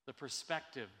the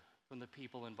perspective from the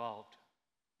people involved.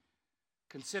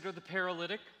 Consider the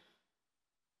paralytic,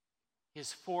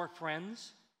 his 4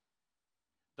 friends,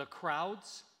 the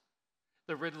crowds,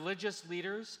 the religious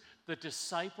leaders, the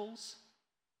disciples,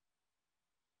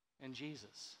 and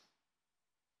Jesus.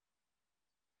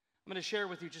 I'm going to share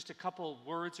with you just a couple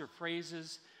words or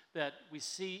phrases that we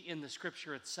see in the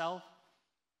scripture itself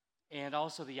and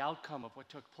also the outcome of what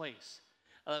took place.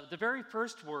 The very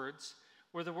first words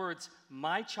were the words,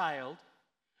 "My child,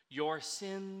 your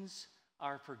sins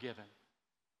are forgiven."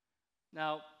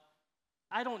 Now,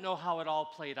 I don't know how it all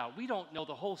played out. We don't know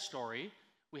the whole story.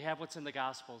 We have what's in the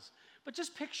Gospels. But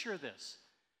just picture this.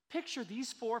 Picture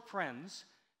these 4 friends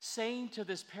saying to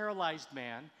this paralyzed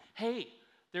man, "Hey,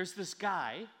 there's this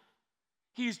guy.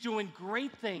 He's doing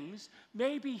great things.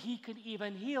 Maybe he could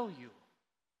even heal you."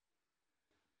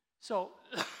 So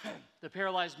the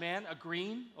paralyzed man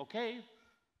agreeing, okay.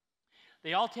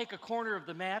 They all take a corner of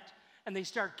the mat and they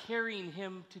start carrying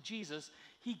him to Jesus.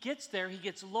 He gets there, he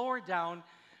gets lowered down,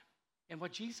 and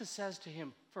what Jesus says to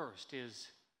him first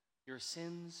is, "Your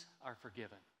sins are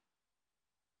forgiven."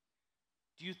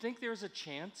 Do you think there's a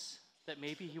chance that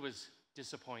maybe he was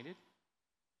disappointed?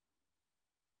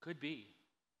 Could be.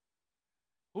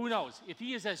 Who knows? If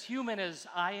he is as human as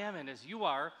I am and as you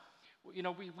are,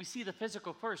 we see the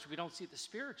physical first, we don't see the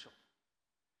spiritual.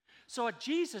 So what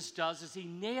Jesus does is he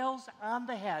nails on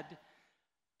the head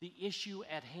the issue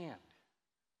at hand.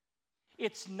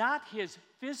 It's not his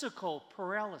physical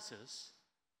paralysis,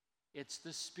 it's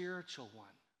the spiritual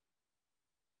one.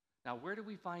 Now, where do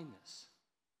we find this?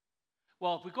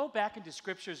 Well, if we go back into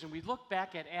scriptures and we look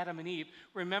back at Adam and Eve,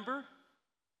 remember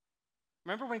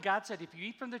when God said, "If you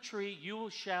eat from the tree,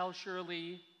 you shall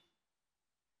surely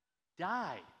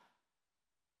die."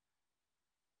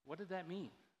 What did that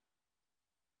mean?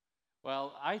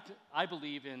 Well, I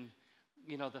believe in,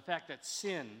 the fact that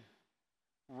sin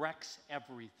wrecks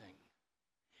everything.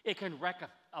 It can wreck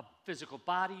a physical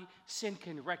body. Sin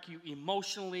can wreck you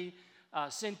emotionally.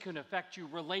 Sin can affect you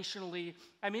relationally.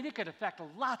 It could affect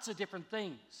lots of different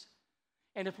things.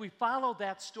 And if we follow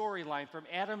that storyline from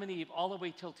Adam and Eve all the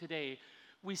way till today,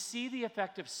 we see the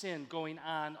effect of sin going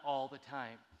on all the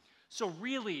time. So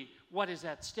really, what is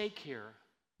at stake here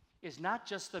is not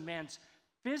just the man's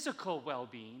physical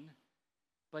well-being,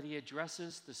 but he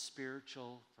addresses the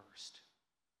spiritual first.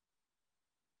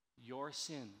 Your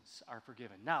sins are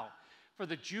forgiven. Now, for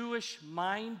the Jewish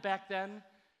mind back then,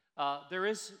 there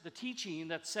is the teaching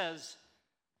that says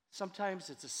sometimes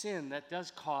it's a sin that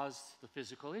does cause the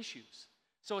physical issues.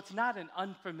 So it's not an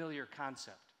unfamiliar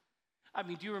concept.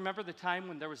 Do you remember the time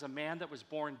when there was a man that was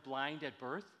born blind at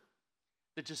birth?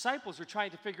 The disciples were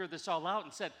trying to figure this all out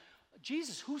and said,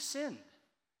 "Jesus, who sinned?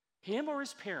 Him or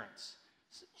his parents?"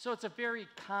 So it's a very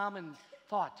common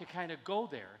thought to kind of go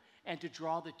there and to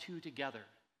draw the two together.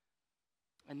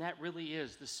 And that really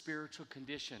is the spiritual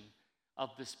condition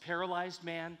of this paralyzed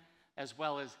man, as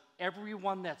well as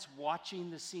everyone that's watching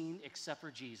the scene except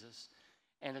for Jesus.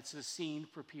 And it's the scene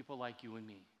for people like you and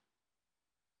me.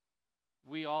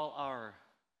 We all are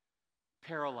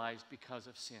paralyzed because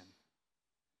of sin.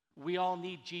 We all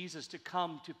need Jesus to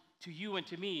come to you and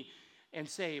to me and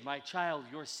say, "My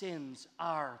child, your sins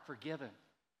are forgiven."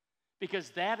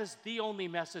 Because that is the only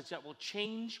message that will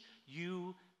change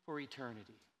you for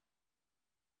eternity.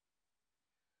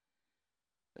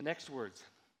 The next words,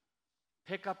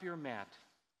 pick up your mat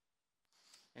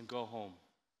and go home.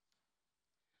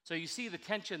 So you see the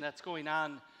tension that's going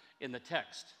on in the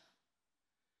text.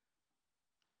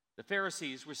 The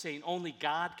Pharisees were saying only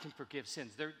God can forgive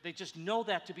sins. They just know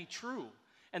that to be true.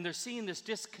 And they're seeing this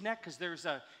disconnect because there's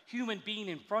a human being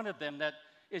in front of them that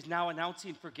is now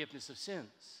announcing forgiveness of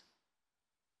sins.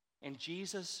 And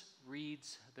Jesus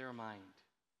reads their mind.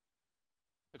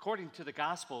 According to the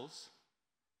Gospels,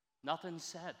 nothing's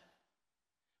said.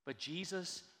 But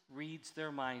Jesus reads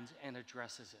their minds and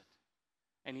addresses it.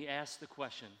 And he asks the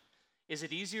question, is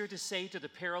it easier to say to the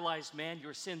paralyzed man,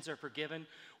 "Your sins are forgiven,"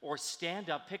 or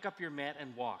stand up, pick up your mat,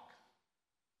 and walk?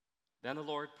 Then the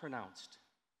Lord pronounced,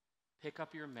 "Pick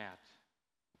up your mat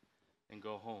and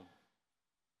go home."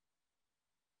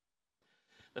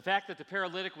 The fact that the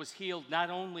paralytic was healed not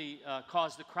only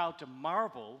caused the crowd to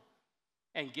marvel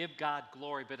and give God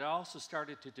glory, but it also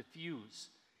started to diffuse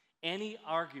any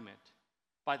argument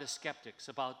by the skeptics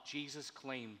about Jesus'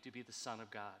 claim to be the Son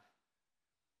of God.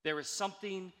 There is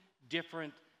something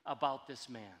different about this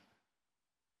man.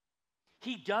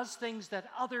 He does things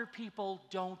that other people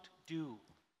don't do.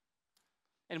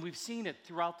 And we've seen it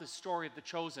throughout the story of the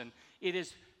Chosen. It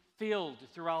is filled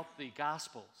throughout the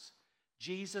Gospels.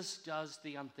 Jesus does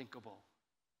the unthinkable.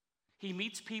 He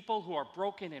meets people who are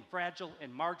broken and fragile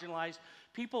and marginalized,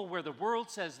 people where the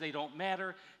world says they don't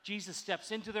matter. Jesus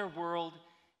steps into their world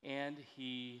and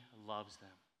he loves them.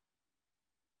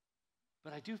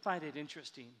 But I do find it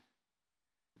interesting,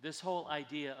 this whole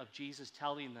idea of Jesus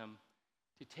telling them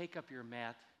to take up your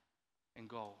mat and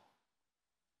go.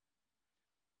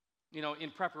 You know, in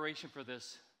preparation for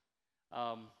this,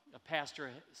 a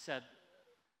pastor said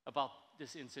about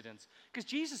this incident, because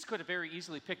Jesus could have very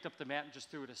easily picked up the mat and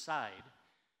just threw it aside,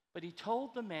 but he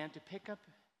told the man to pick up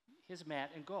his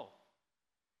mat and go.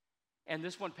 And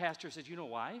this one pastor said, you know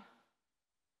why?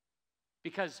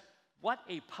 Because what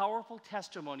a powerful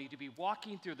testimony to be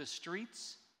walking through the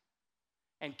streets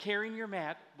and carrying your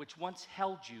mat, which once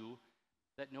held you,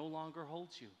 that no longer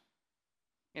holds you.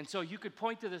 And so you could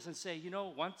point to this and say, you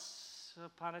know, once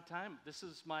upon a time, this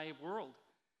is my world.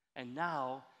 And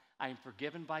now I am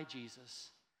forgiven by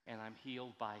Jesus and I'm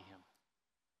healed by him.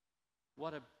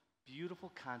 What a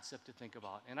beautiful concept to think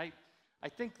about. And I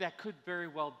think that could very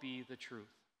well be the truth.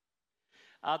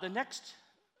 The next,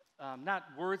 not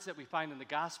words that we find in the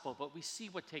gospel, but we see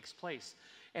what takes place.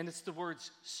 And it's the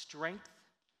words strength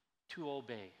to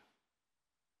obey.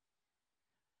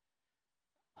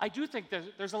 I do think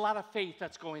there's a lot of faith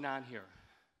that's going on here,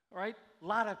 right? A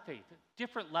lot of faith,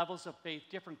 different levels of faith,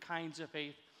 different kinds of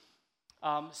faith.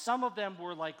 Some of them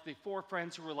were like the four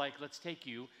friends who were like, let's take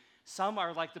you. Some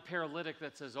are like the paralytic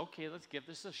that says, okay, let's give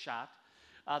this a shot.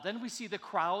 Then we see the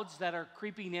crowds that are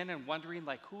creeping in and wondering,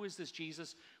 like, who is this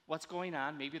Jesus? What's going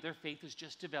on? Maybe their faith is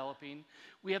just developing.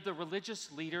 We have the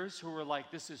religious leaders who are like,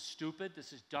 this is stupid,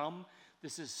 this is dumb,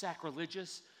 this is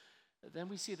sacrilegious. Then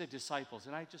we see the disciples,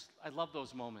 and I love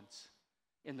those moments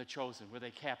in The Chosen where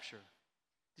they capture.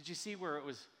 Did you see where it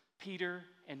was Peter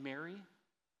and Mary?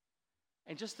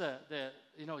 And just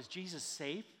is Jesus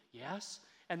safe? Yes.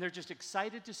 And they're just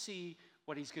excited to see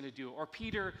what he's going to do. Or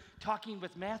Peter talking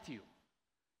with Matthew.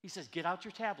 He says, get out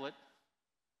your tablet.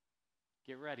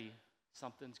 Get ready.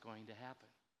 Something's going to happen.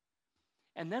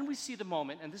 And then we see the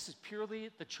moment, and this is purely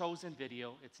the Chosen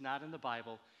video. It's not in the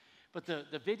Bible. But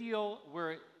the video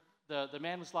where the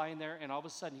man was lying there, and all of a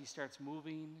sudden he starts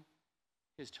moving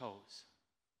his toes.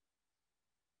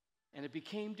 And it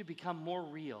become more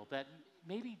real that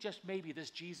maybe, just maybe, this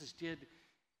Jesus did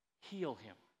heal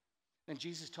him. And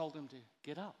Jesus told him to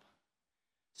get up.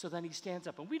 So then he stands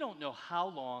up, and we don't know how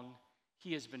long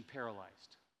he has been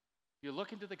paralyzed. If you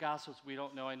look into the Gospels, we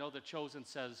don't know. I know the Chosen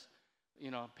says,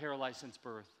 paralyzed since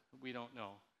birth. We don't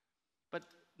know. But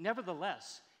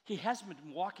nevertheless, he hasn't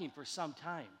been walking for some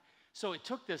time. So it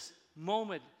took this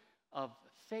moment of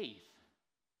faith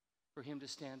for him to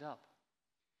stand up.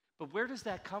 But where does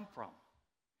that come from?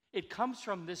 It comes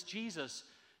from this Jesus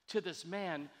to this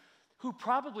man who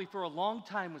probably for a long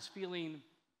time was feeling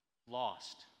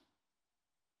lost,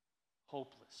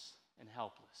 hopeless, and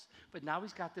helpless. But now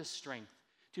he's got this strength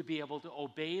to be able to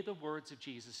obey the words of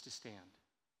Jesus to stand.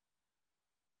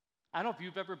 I don't know if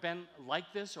you've ever been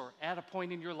like this or at a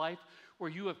point in your life where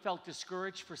you have felt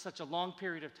discouraged for such a long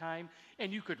period of time,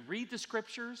 and you could read the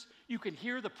scriptures, you can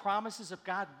hear the promises of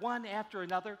God one after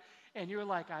another, and you're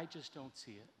like, I just don't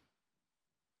see it.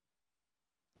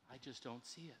 I just don't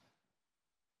see it.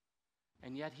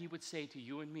 And yet he would say to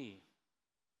you and me,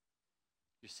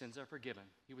 your sins are forgiven.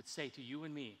 He would say to you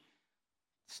and me,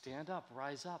 stand up,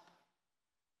 rise up,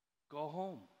 go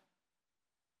home.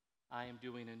 I am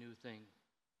doing a new thing.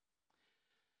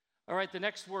 All right, the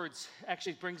next words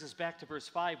actually brings us back to verse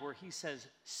 5 where he says,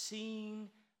 seeing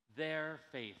their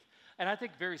faith. And I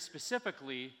think very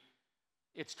specifically,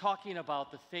 it's talking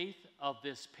about the faith of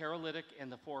this paralytic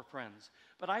and the four friends.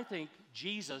 But I think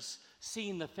Jesus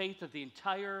seeing the faith of the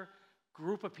entire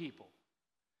group of people.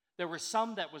 There were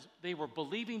some they were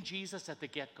believing Jesus at the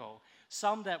get-go.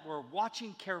 Some that were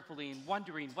watching carefully and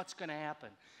wondering what's going to happen.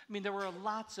 I mean, there were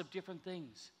lots of different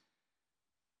things.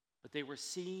 But they were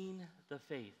seeing the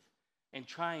faith and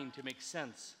trying to make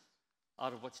sense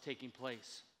out of what's taking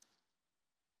place.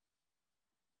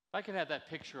 If I can have that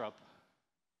picture up.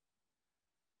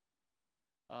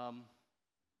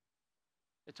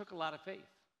 It took a lot of faith.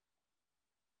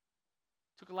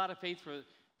 It took a lot of faith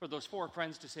for those four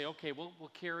friends to say, okay,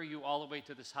 we'll carry you all the way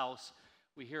to this house.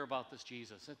 We hear about this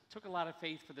Jesus. It took a lot of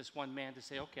faith for this one man to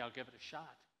say, okay, I'll give it a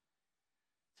shot.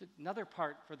 It's another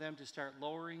part for them to start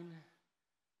lowering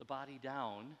the body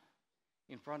down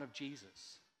in front of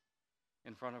Jesus,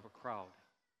 in front of a crowd.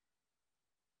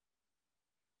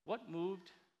 What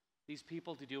moved these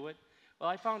people to do it? Well,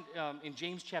 I found in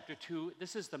James chapter 2,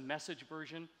 this is the Message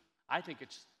version. I think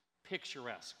it's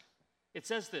picturesque. It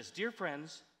says this, dear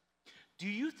friends, do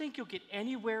you think you'll get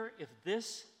anywhere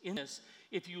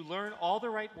if you learn all the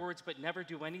right words but never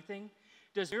do anything?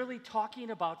 Does merely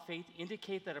talking about faith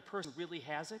indicate that a person really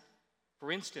has it?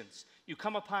 For instance, you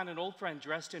come upon an old friend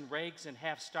dressed in rags and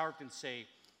half-starved and say,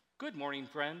 "Good morning,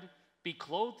 friend. Be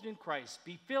clothed in Christ.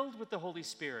 Be filled with the Holy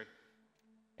Spirit,"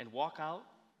 and walk out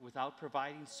without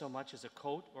providing so much as a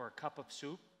coat or a cup of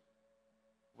soup?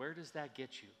 Where does that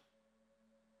get you?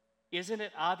 Isn't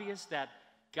it obvious that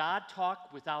God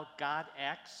talk without God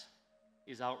acts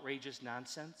is outrageous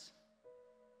nonsense?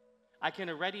 I can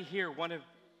already hear one of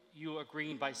you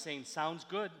agreeing by saying, "Sounds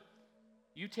good.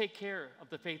 You take care of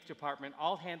the faith department.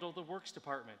 I'll handle the works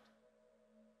department."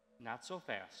 Not so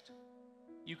fast.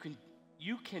 You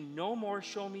can no more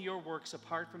show me your works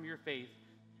apart from your faith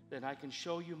than I can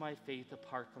show you my faith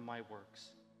apart from my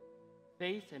works.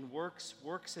 Faith and works,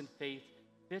 works and faith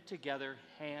fit together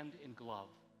hand in glove.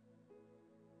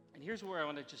 And here's where I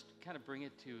want to just kind of bring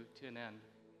it to an end.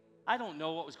 I don't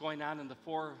know what was going on in the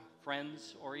four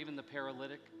friends or even the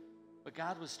paralytic, but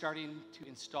God was starting to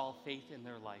install faith in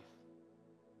their life.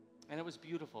 And it was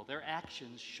beautiful. Their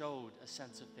actions showed a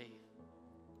sense of faith.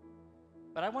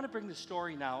 But I want to bring the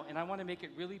story now, and I want to make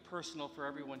it really personal for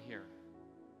everyone here.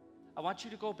 I want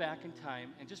you to go back in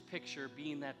time and just picture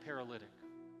being that paralytic.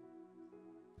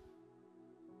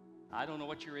 I don't know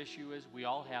what your issue is. We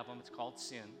all have them. It's called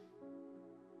sin.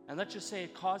 And let's just say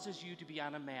it causes you to be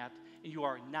on a mat and you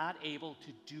are not able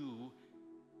to do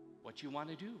what you want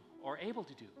to do or able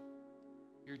to do.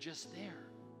 You're just there.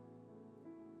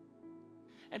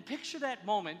 And picture that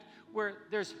moment where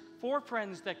there's four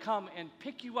friends that come and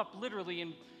pick you up literally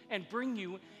and bring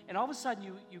you, and all of a sudden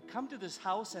you come to this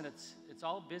house and it's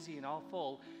all busy and all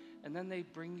full, and then they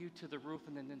bring you to the roof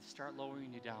and then start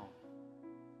lowering you down.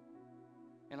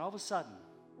 And all of a sudden,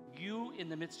 you in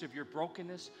the midst of your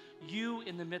brokenness, you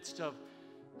in the midst of,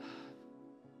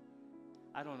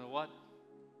 I don't know what,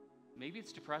 maybe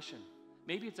it's depression.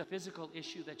 Maybe it's a physical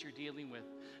issue that you're dealing with.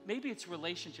 Maybe it's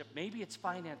relationship. Maybe it's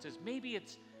finances. Maybe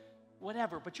it's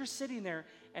whatever. But you're sitting there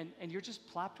and you're just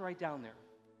plopped right down there.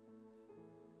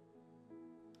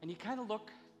 And you kind of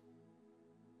look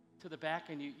to the back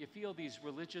and you feel these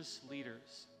religious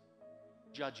leaders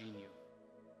judging you.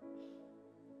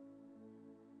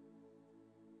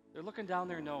 They're looking down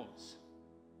their nose.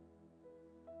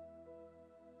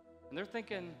 And they're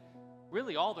thinking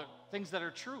really all the things that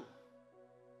are true.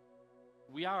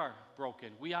 We are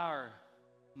broken. We are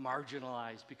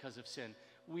marginalized because of sin.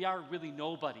 We are really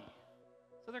nobody.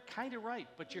 So they're kind of right,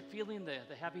 but you're feeling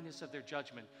the heaviness of their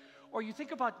judgment. Or you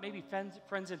think about maybe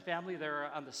friends and family that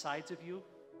are on the sides of you,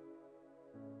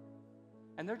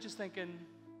 and they're just thinking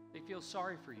they feel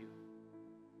sorry for you.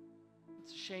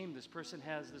 It's a shame this person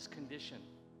has this condition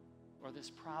or this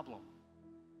problem.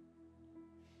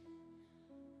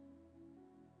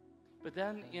 But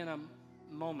then in a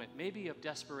moment, maybe of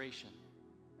desperation,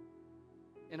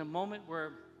 in a moment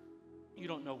where you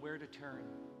don't know where to turn,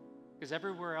 because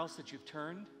everywhere else that you've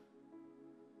turned,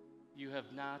 you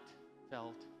have not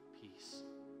felt peace.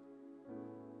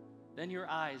 Then your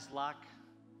eyes lock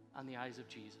on the eyes of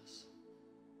Jesus.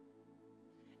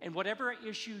 And whatever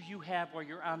issue you have while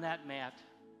you're on that mat,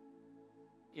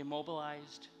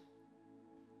 immobilized,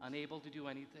 unable to do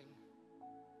anything,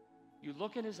 you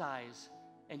look in his eyes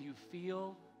and you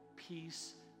feel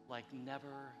peace like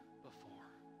never before.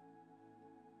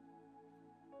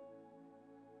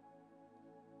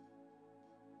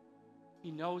 He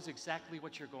knows exactly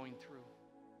what you're going through.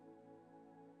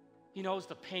 He knows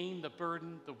the pain, the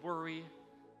burden, the worry.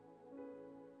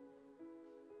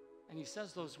 And he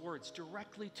says those words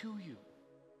directly to you.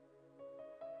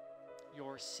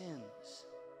 Your sins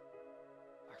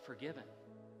are forgiven.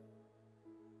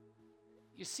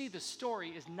 You see, the story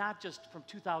is not just from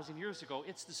 2,000 years ago,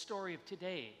 it's the story of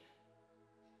today.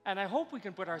 And I hope we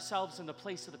can put ourselves in the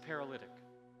place of the paralytic,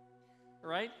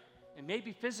 right? And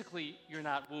maybe physically you're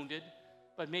not wounded,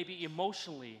 but maybe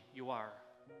emotionally you are.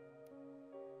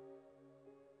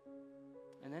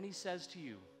 And then he says to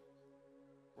you,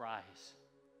 rise,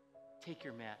 take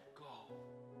your mat, go.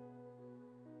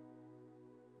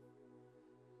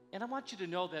 And I want you to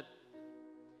know that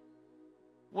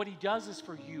what he does is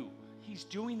for you. He's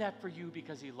doing that for you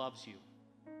because he loves you.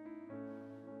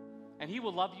 And he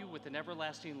will love you with an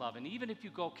everlasting love. And even if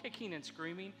you go kicking and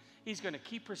screaming, he's going to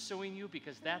keep pursuing you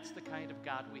because that's the kind of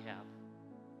God we have.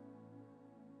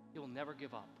 He will never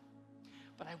give up.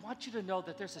 But I want you to know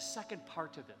that there's a second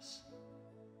part to this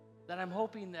that I'm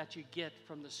hoping that you get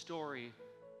from the story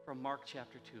from Mark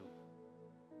chapter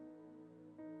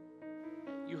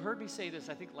 2. You heard me say this,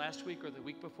 I think last week or the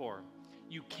week before.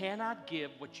 You cannot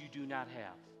give what you do not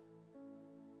have.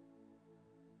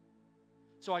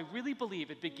 So I really believe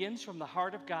it begins from the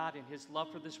heart of God and his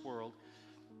love for this world,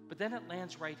 but then it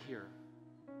lands right here.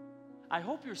 I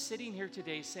hope you're sitting here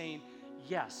today saying,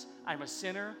 yes, I'm a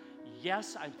sinner.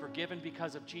 Yes, I'm forgiven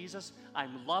because of Jesus.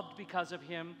 I'm loved because of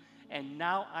him. And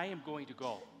now I am going to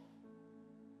go.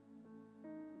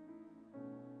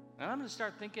 And I'm going to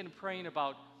start thinking and praying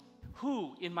about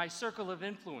who in my circle of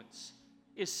influence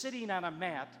is sitting on a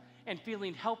mat and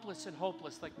feeling helpless and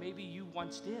hopeless like maybe you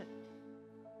once did.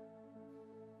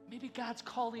 Maybe God's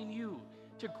calling you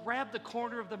to grab the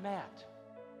corner of the mat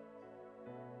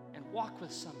and walk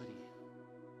with somebody.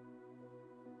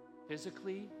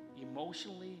 Physically,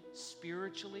 emotionally,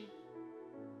 spiritually.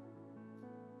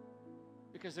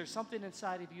 Because there's something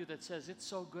inside of you that says, it's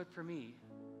so good for me.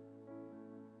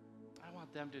 I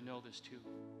want them to know this too.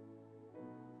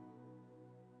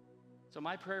 So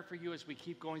my prayer for you as we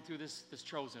keep going through this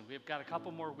Chosen, we've got a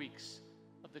couple more weeks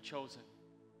of the Chosen.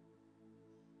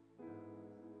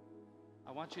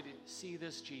 I want you to see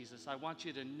this Jesus. I want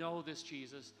you to know this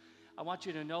Jesus. I want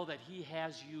you to know that he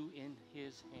has you in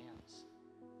his hands.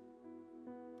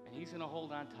 And he's going to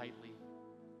hold on tightly.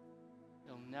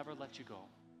 He'll never let you go.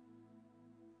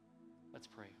 Let's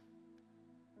pray.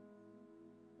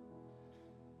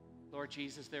 Lord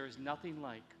Jesus, there is nothing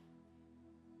like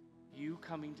you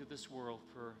coming to this world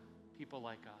for people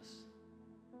like us.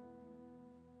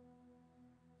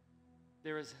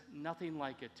 There is nothing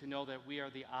like it to know that we are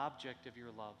the object of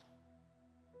your love.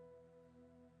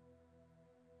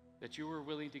 That you were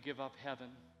willing to give up heaven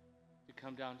to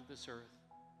come down to this earth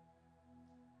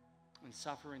and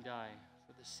suffer and die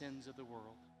for the sins of the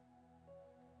world.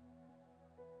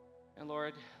 And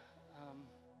Lord,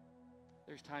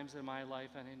 there's times in my life,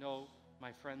 and I know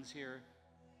my friends here,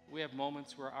 we have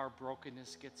moments where our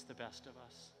brokenness gets the best of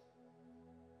us.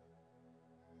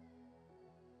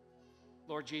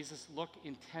 Lord Jesus, look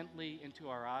intently into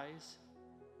our eyes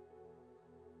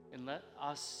and let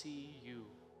us see you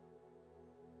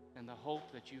and the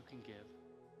hope that you can give.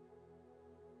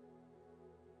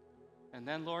 And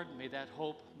then, Lord, may that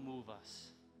hope move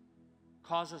us,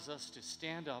 causes us to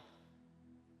stand up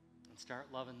and start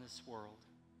loving this world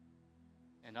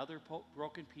and other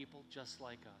broken people just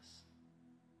like us.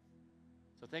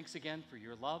 So thanks again for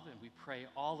your love, and we pray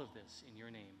all of this in your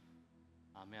name.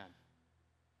 Amen.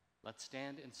 Let's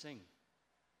stand and sing.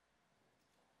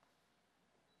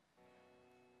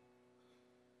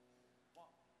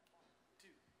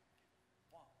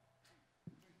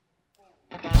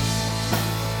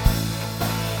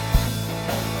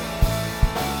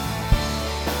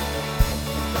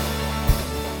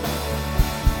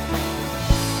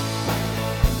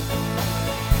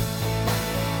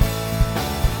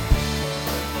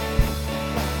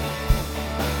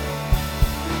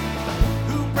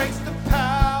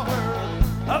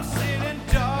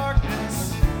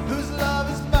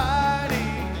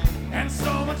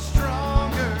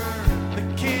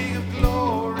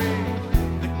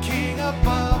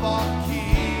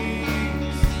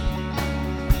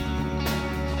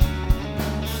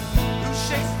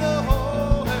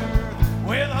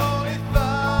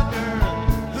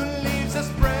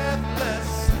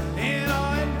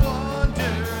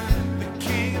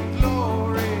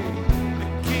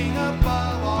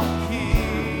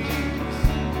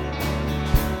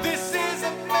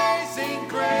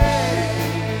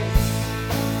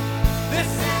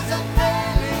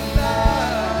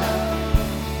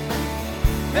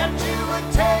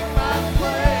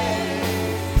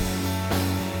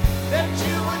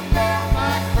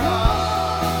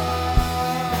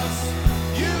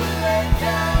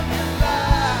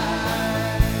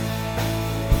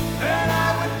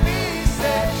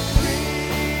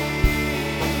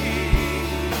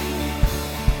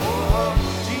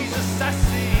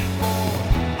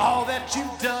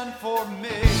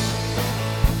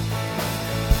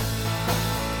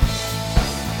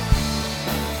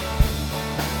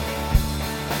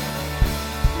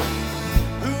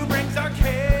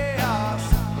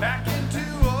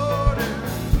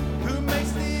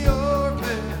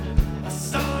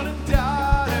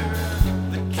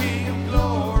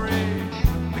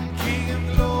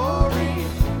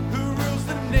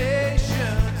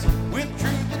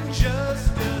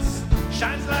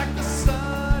 Shines like the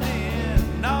sun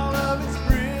in all of its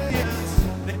brilliance.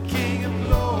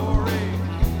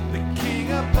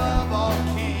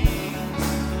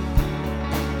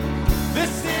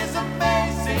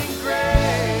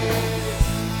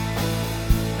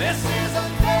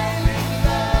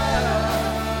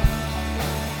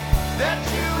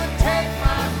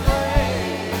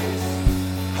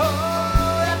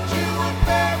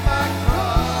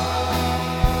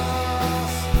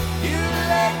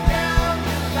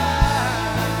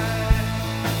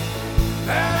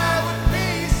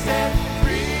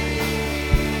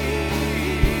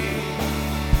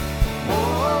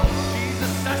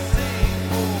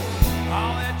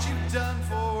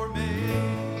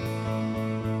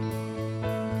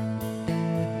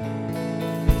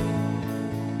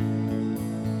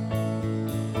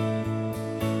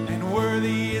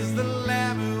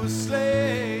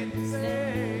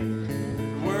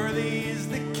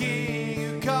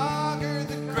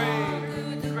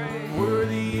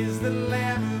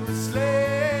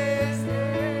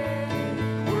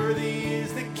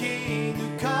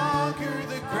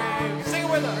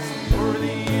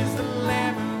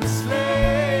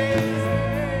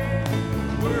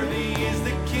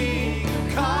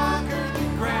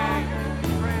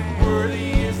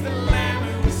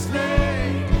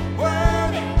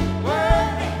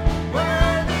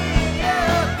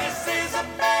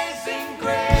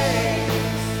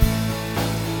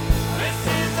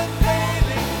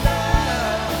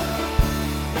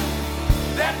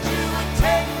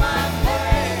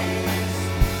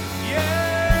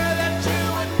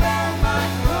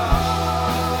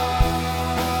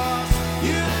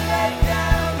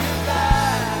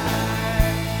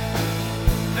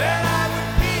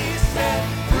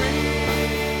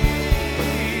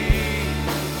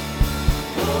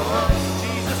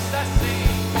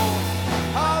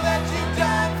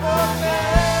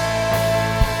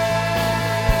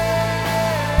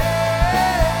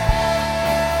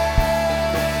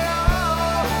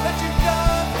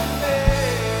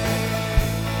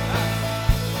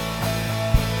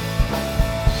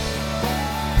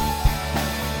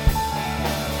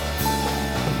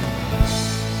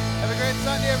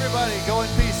 everybody. Go in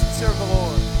peace and serve the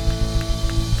Lord.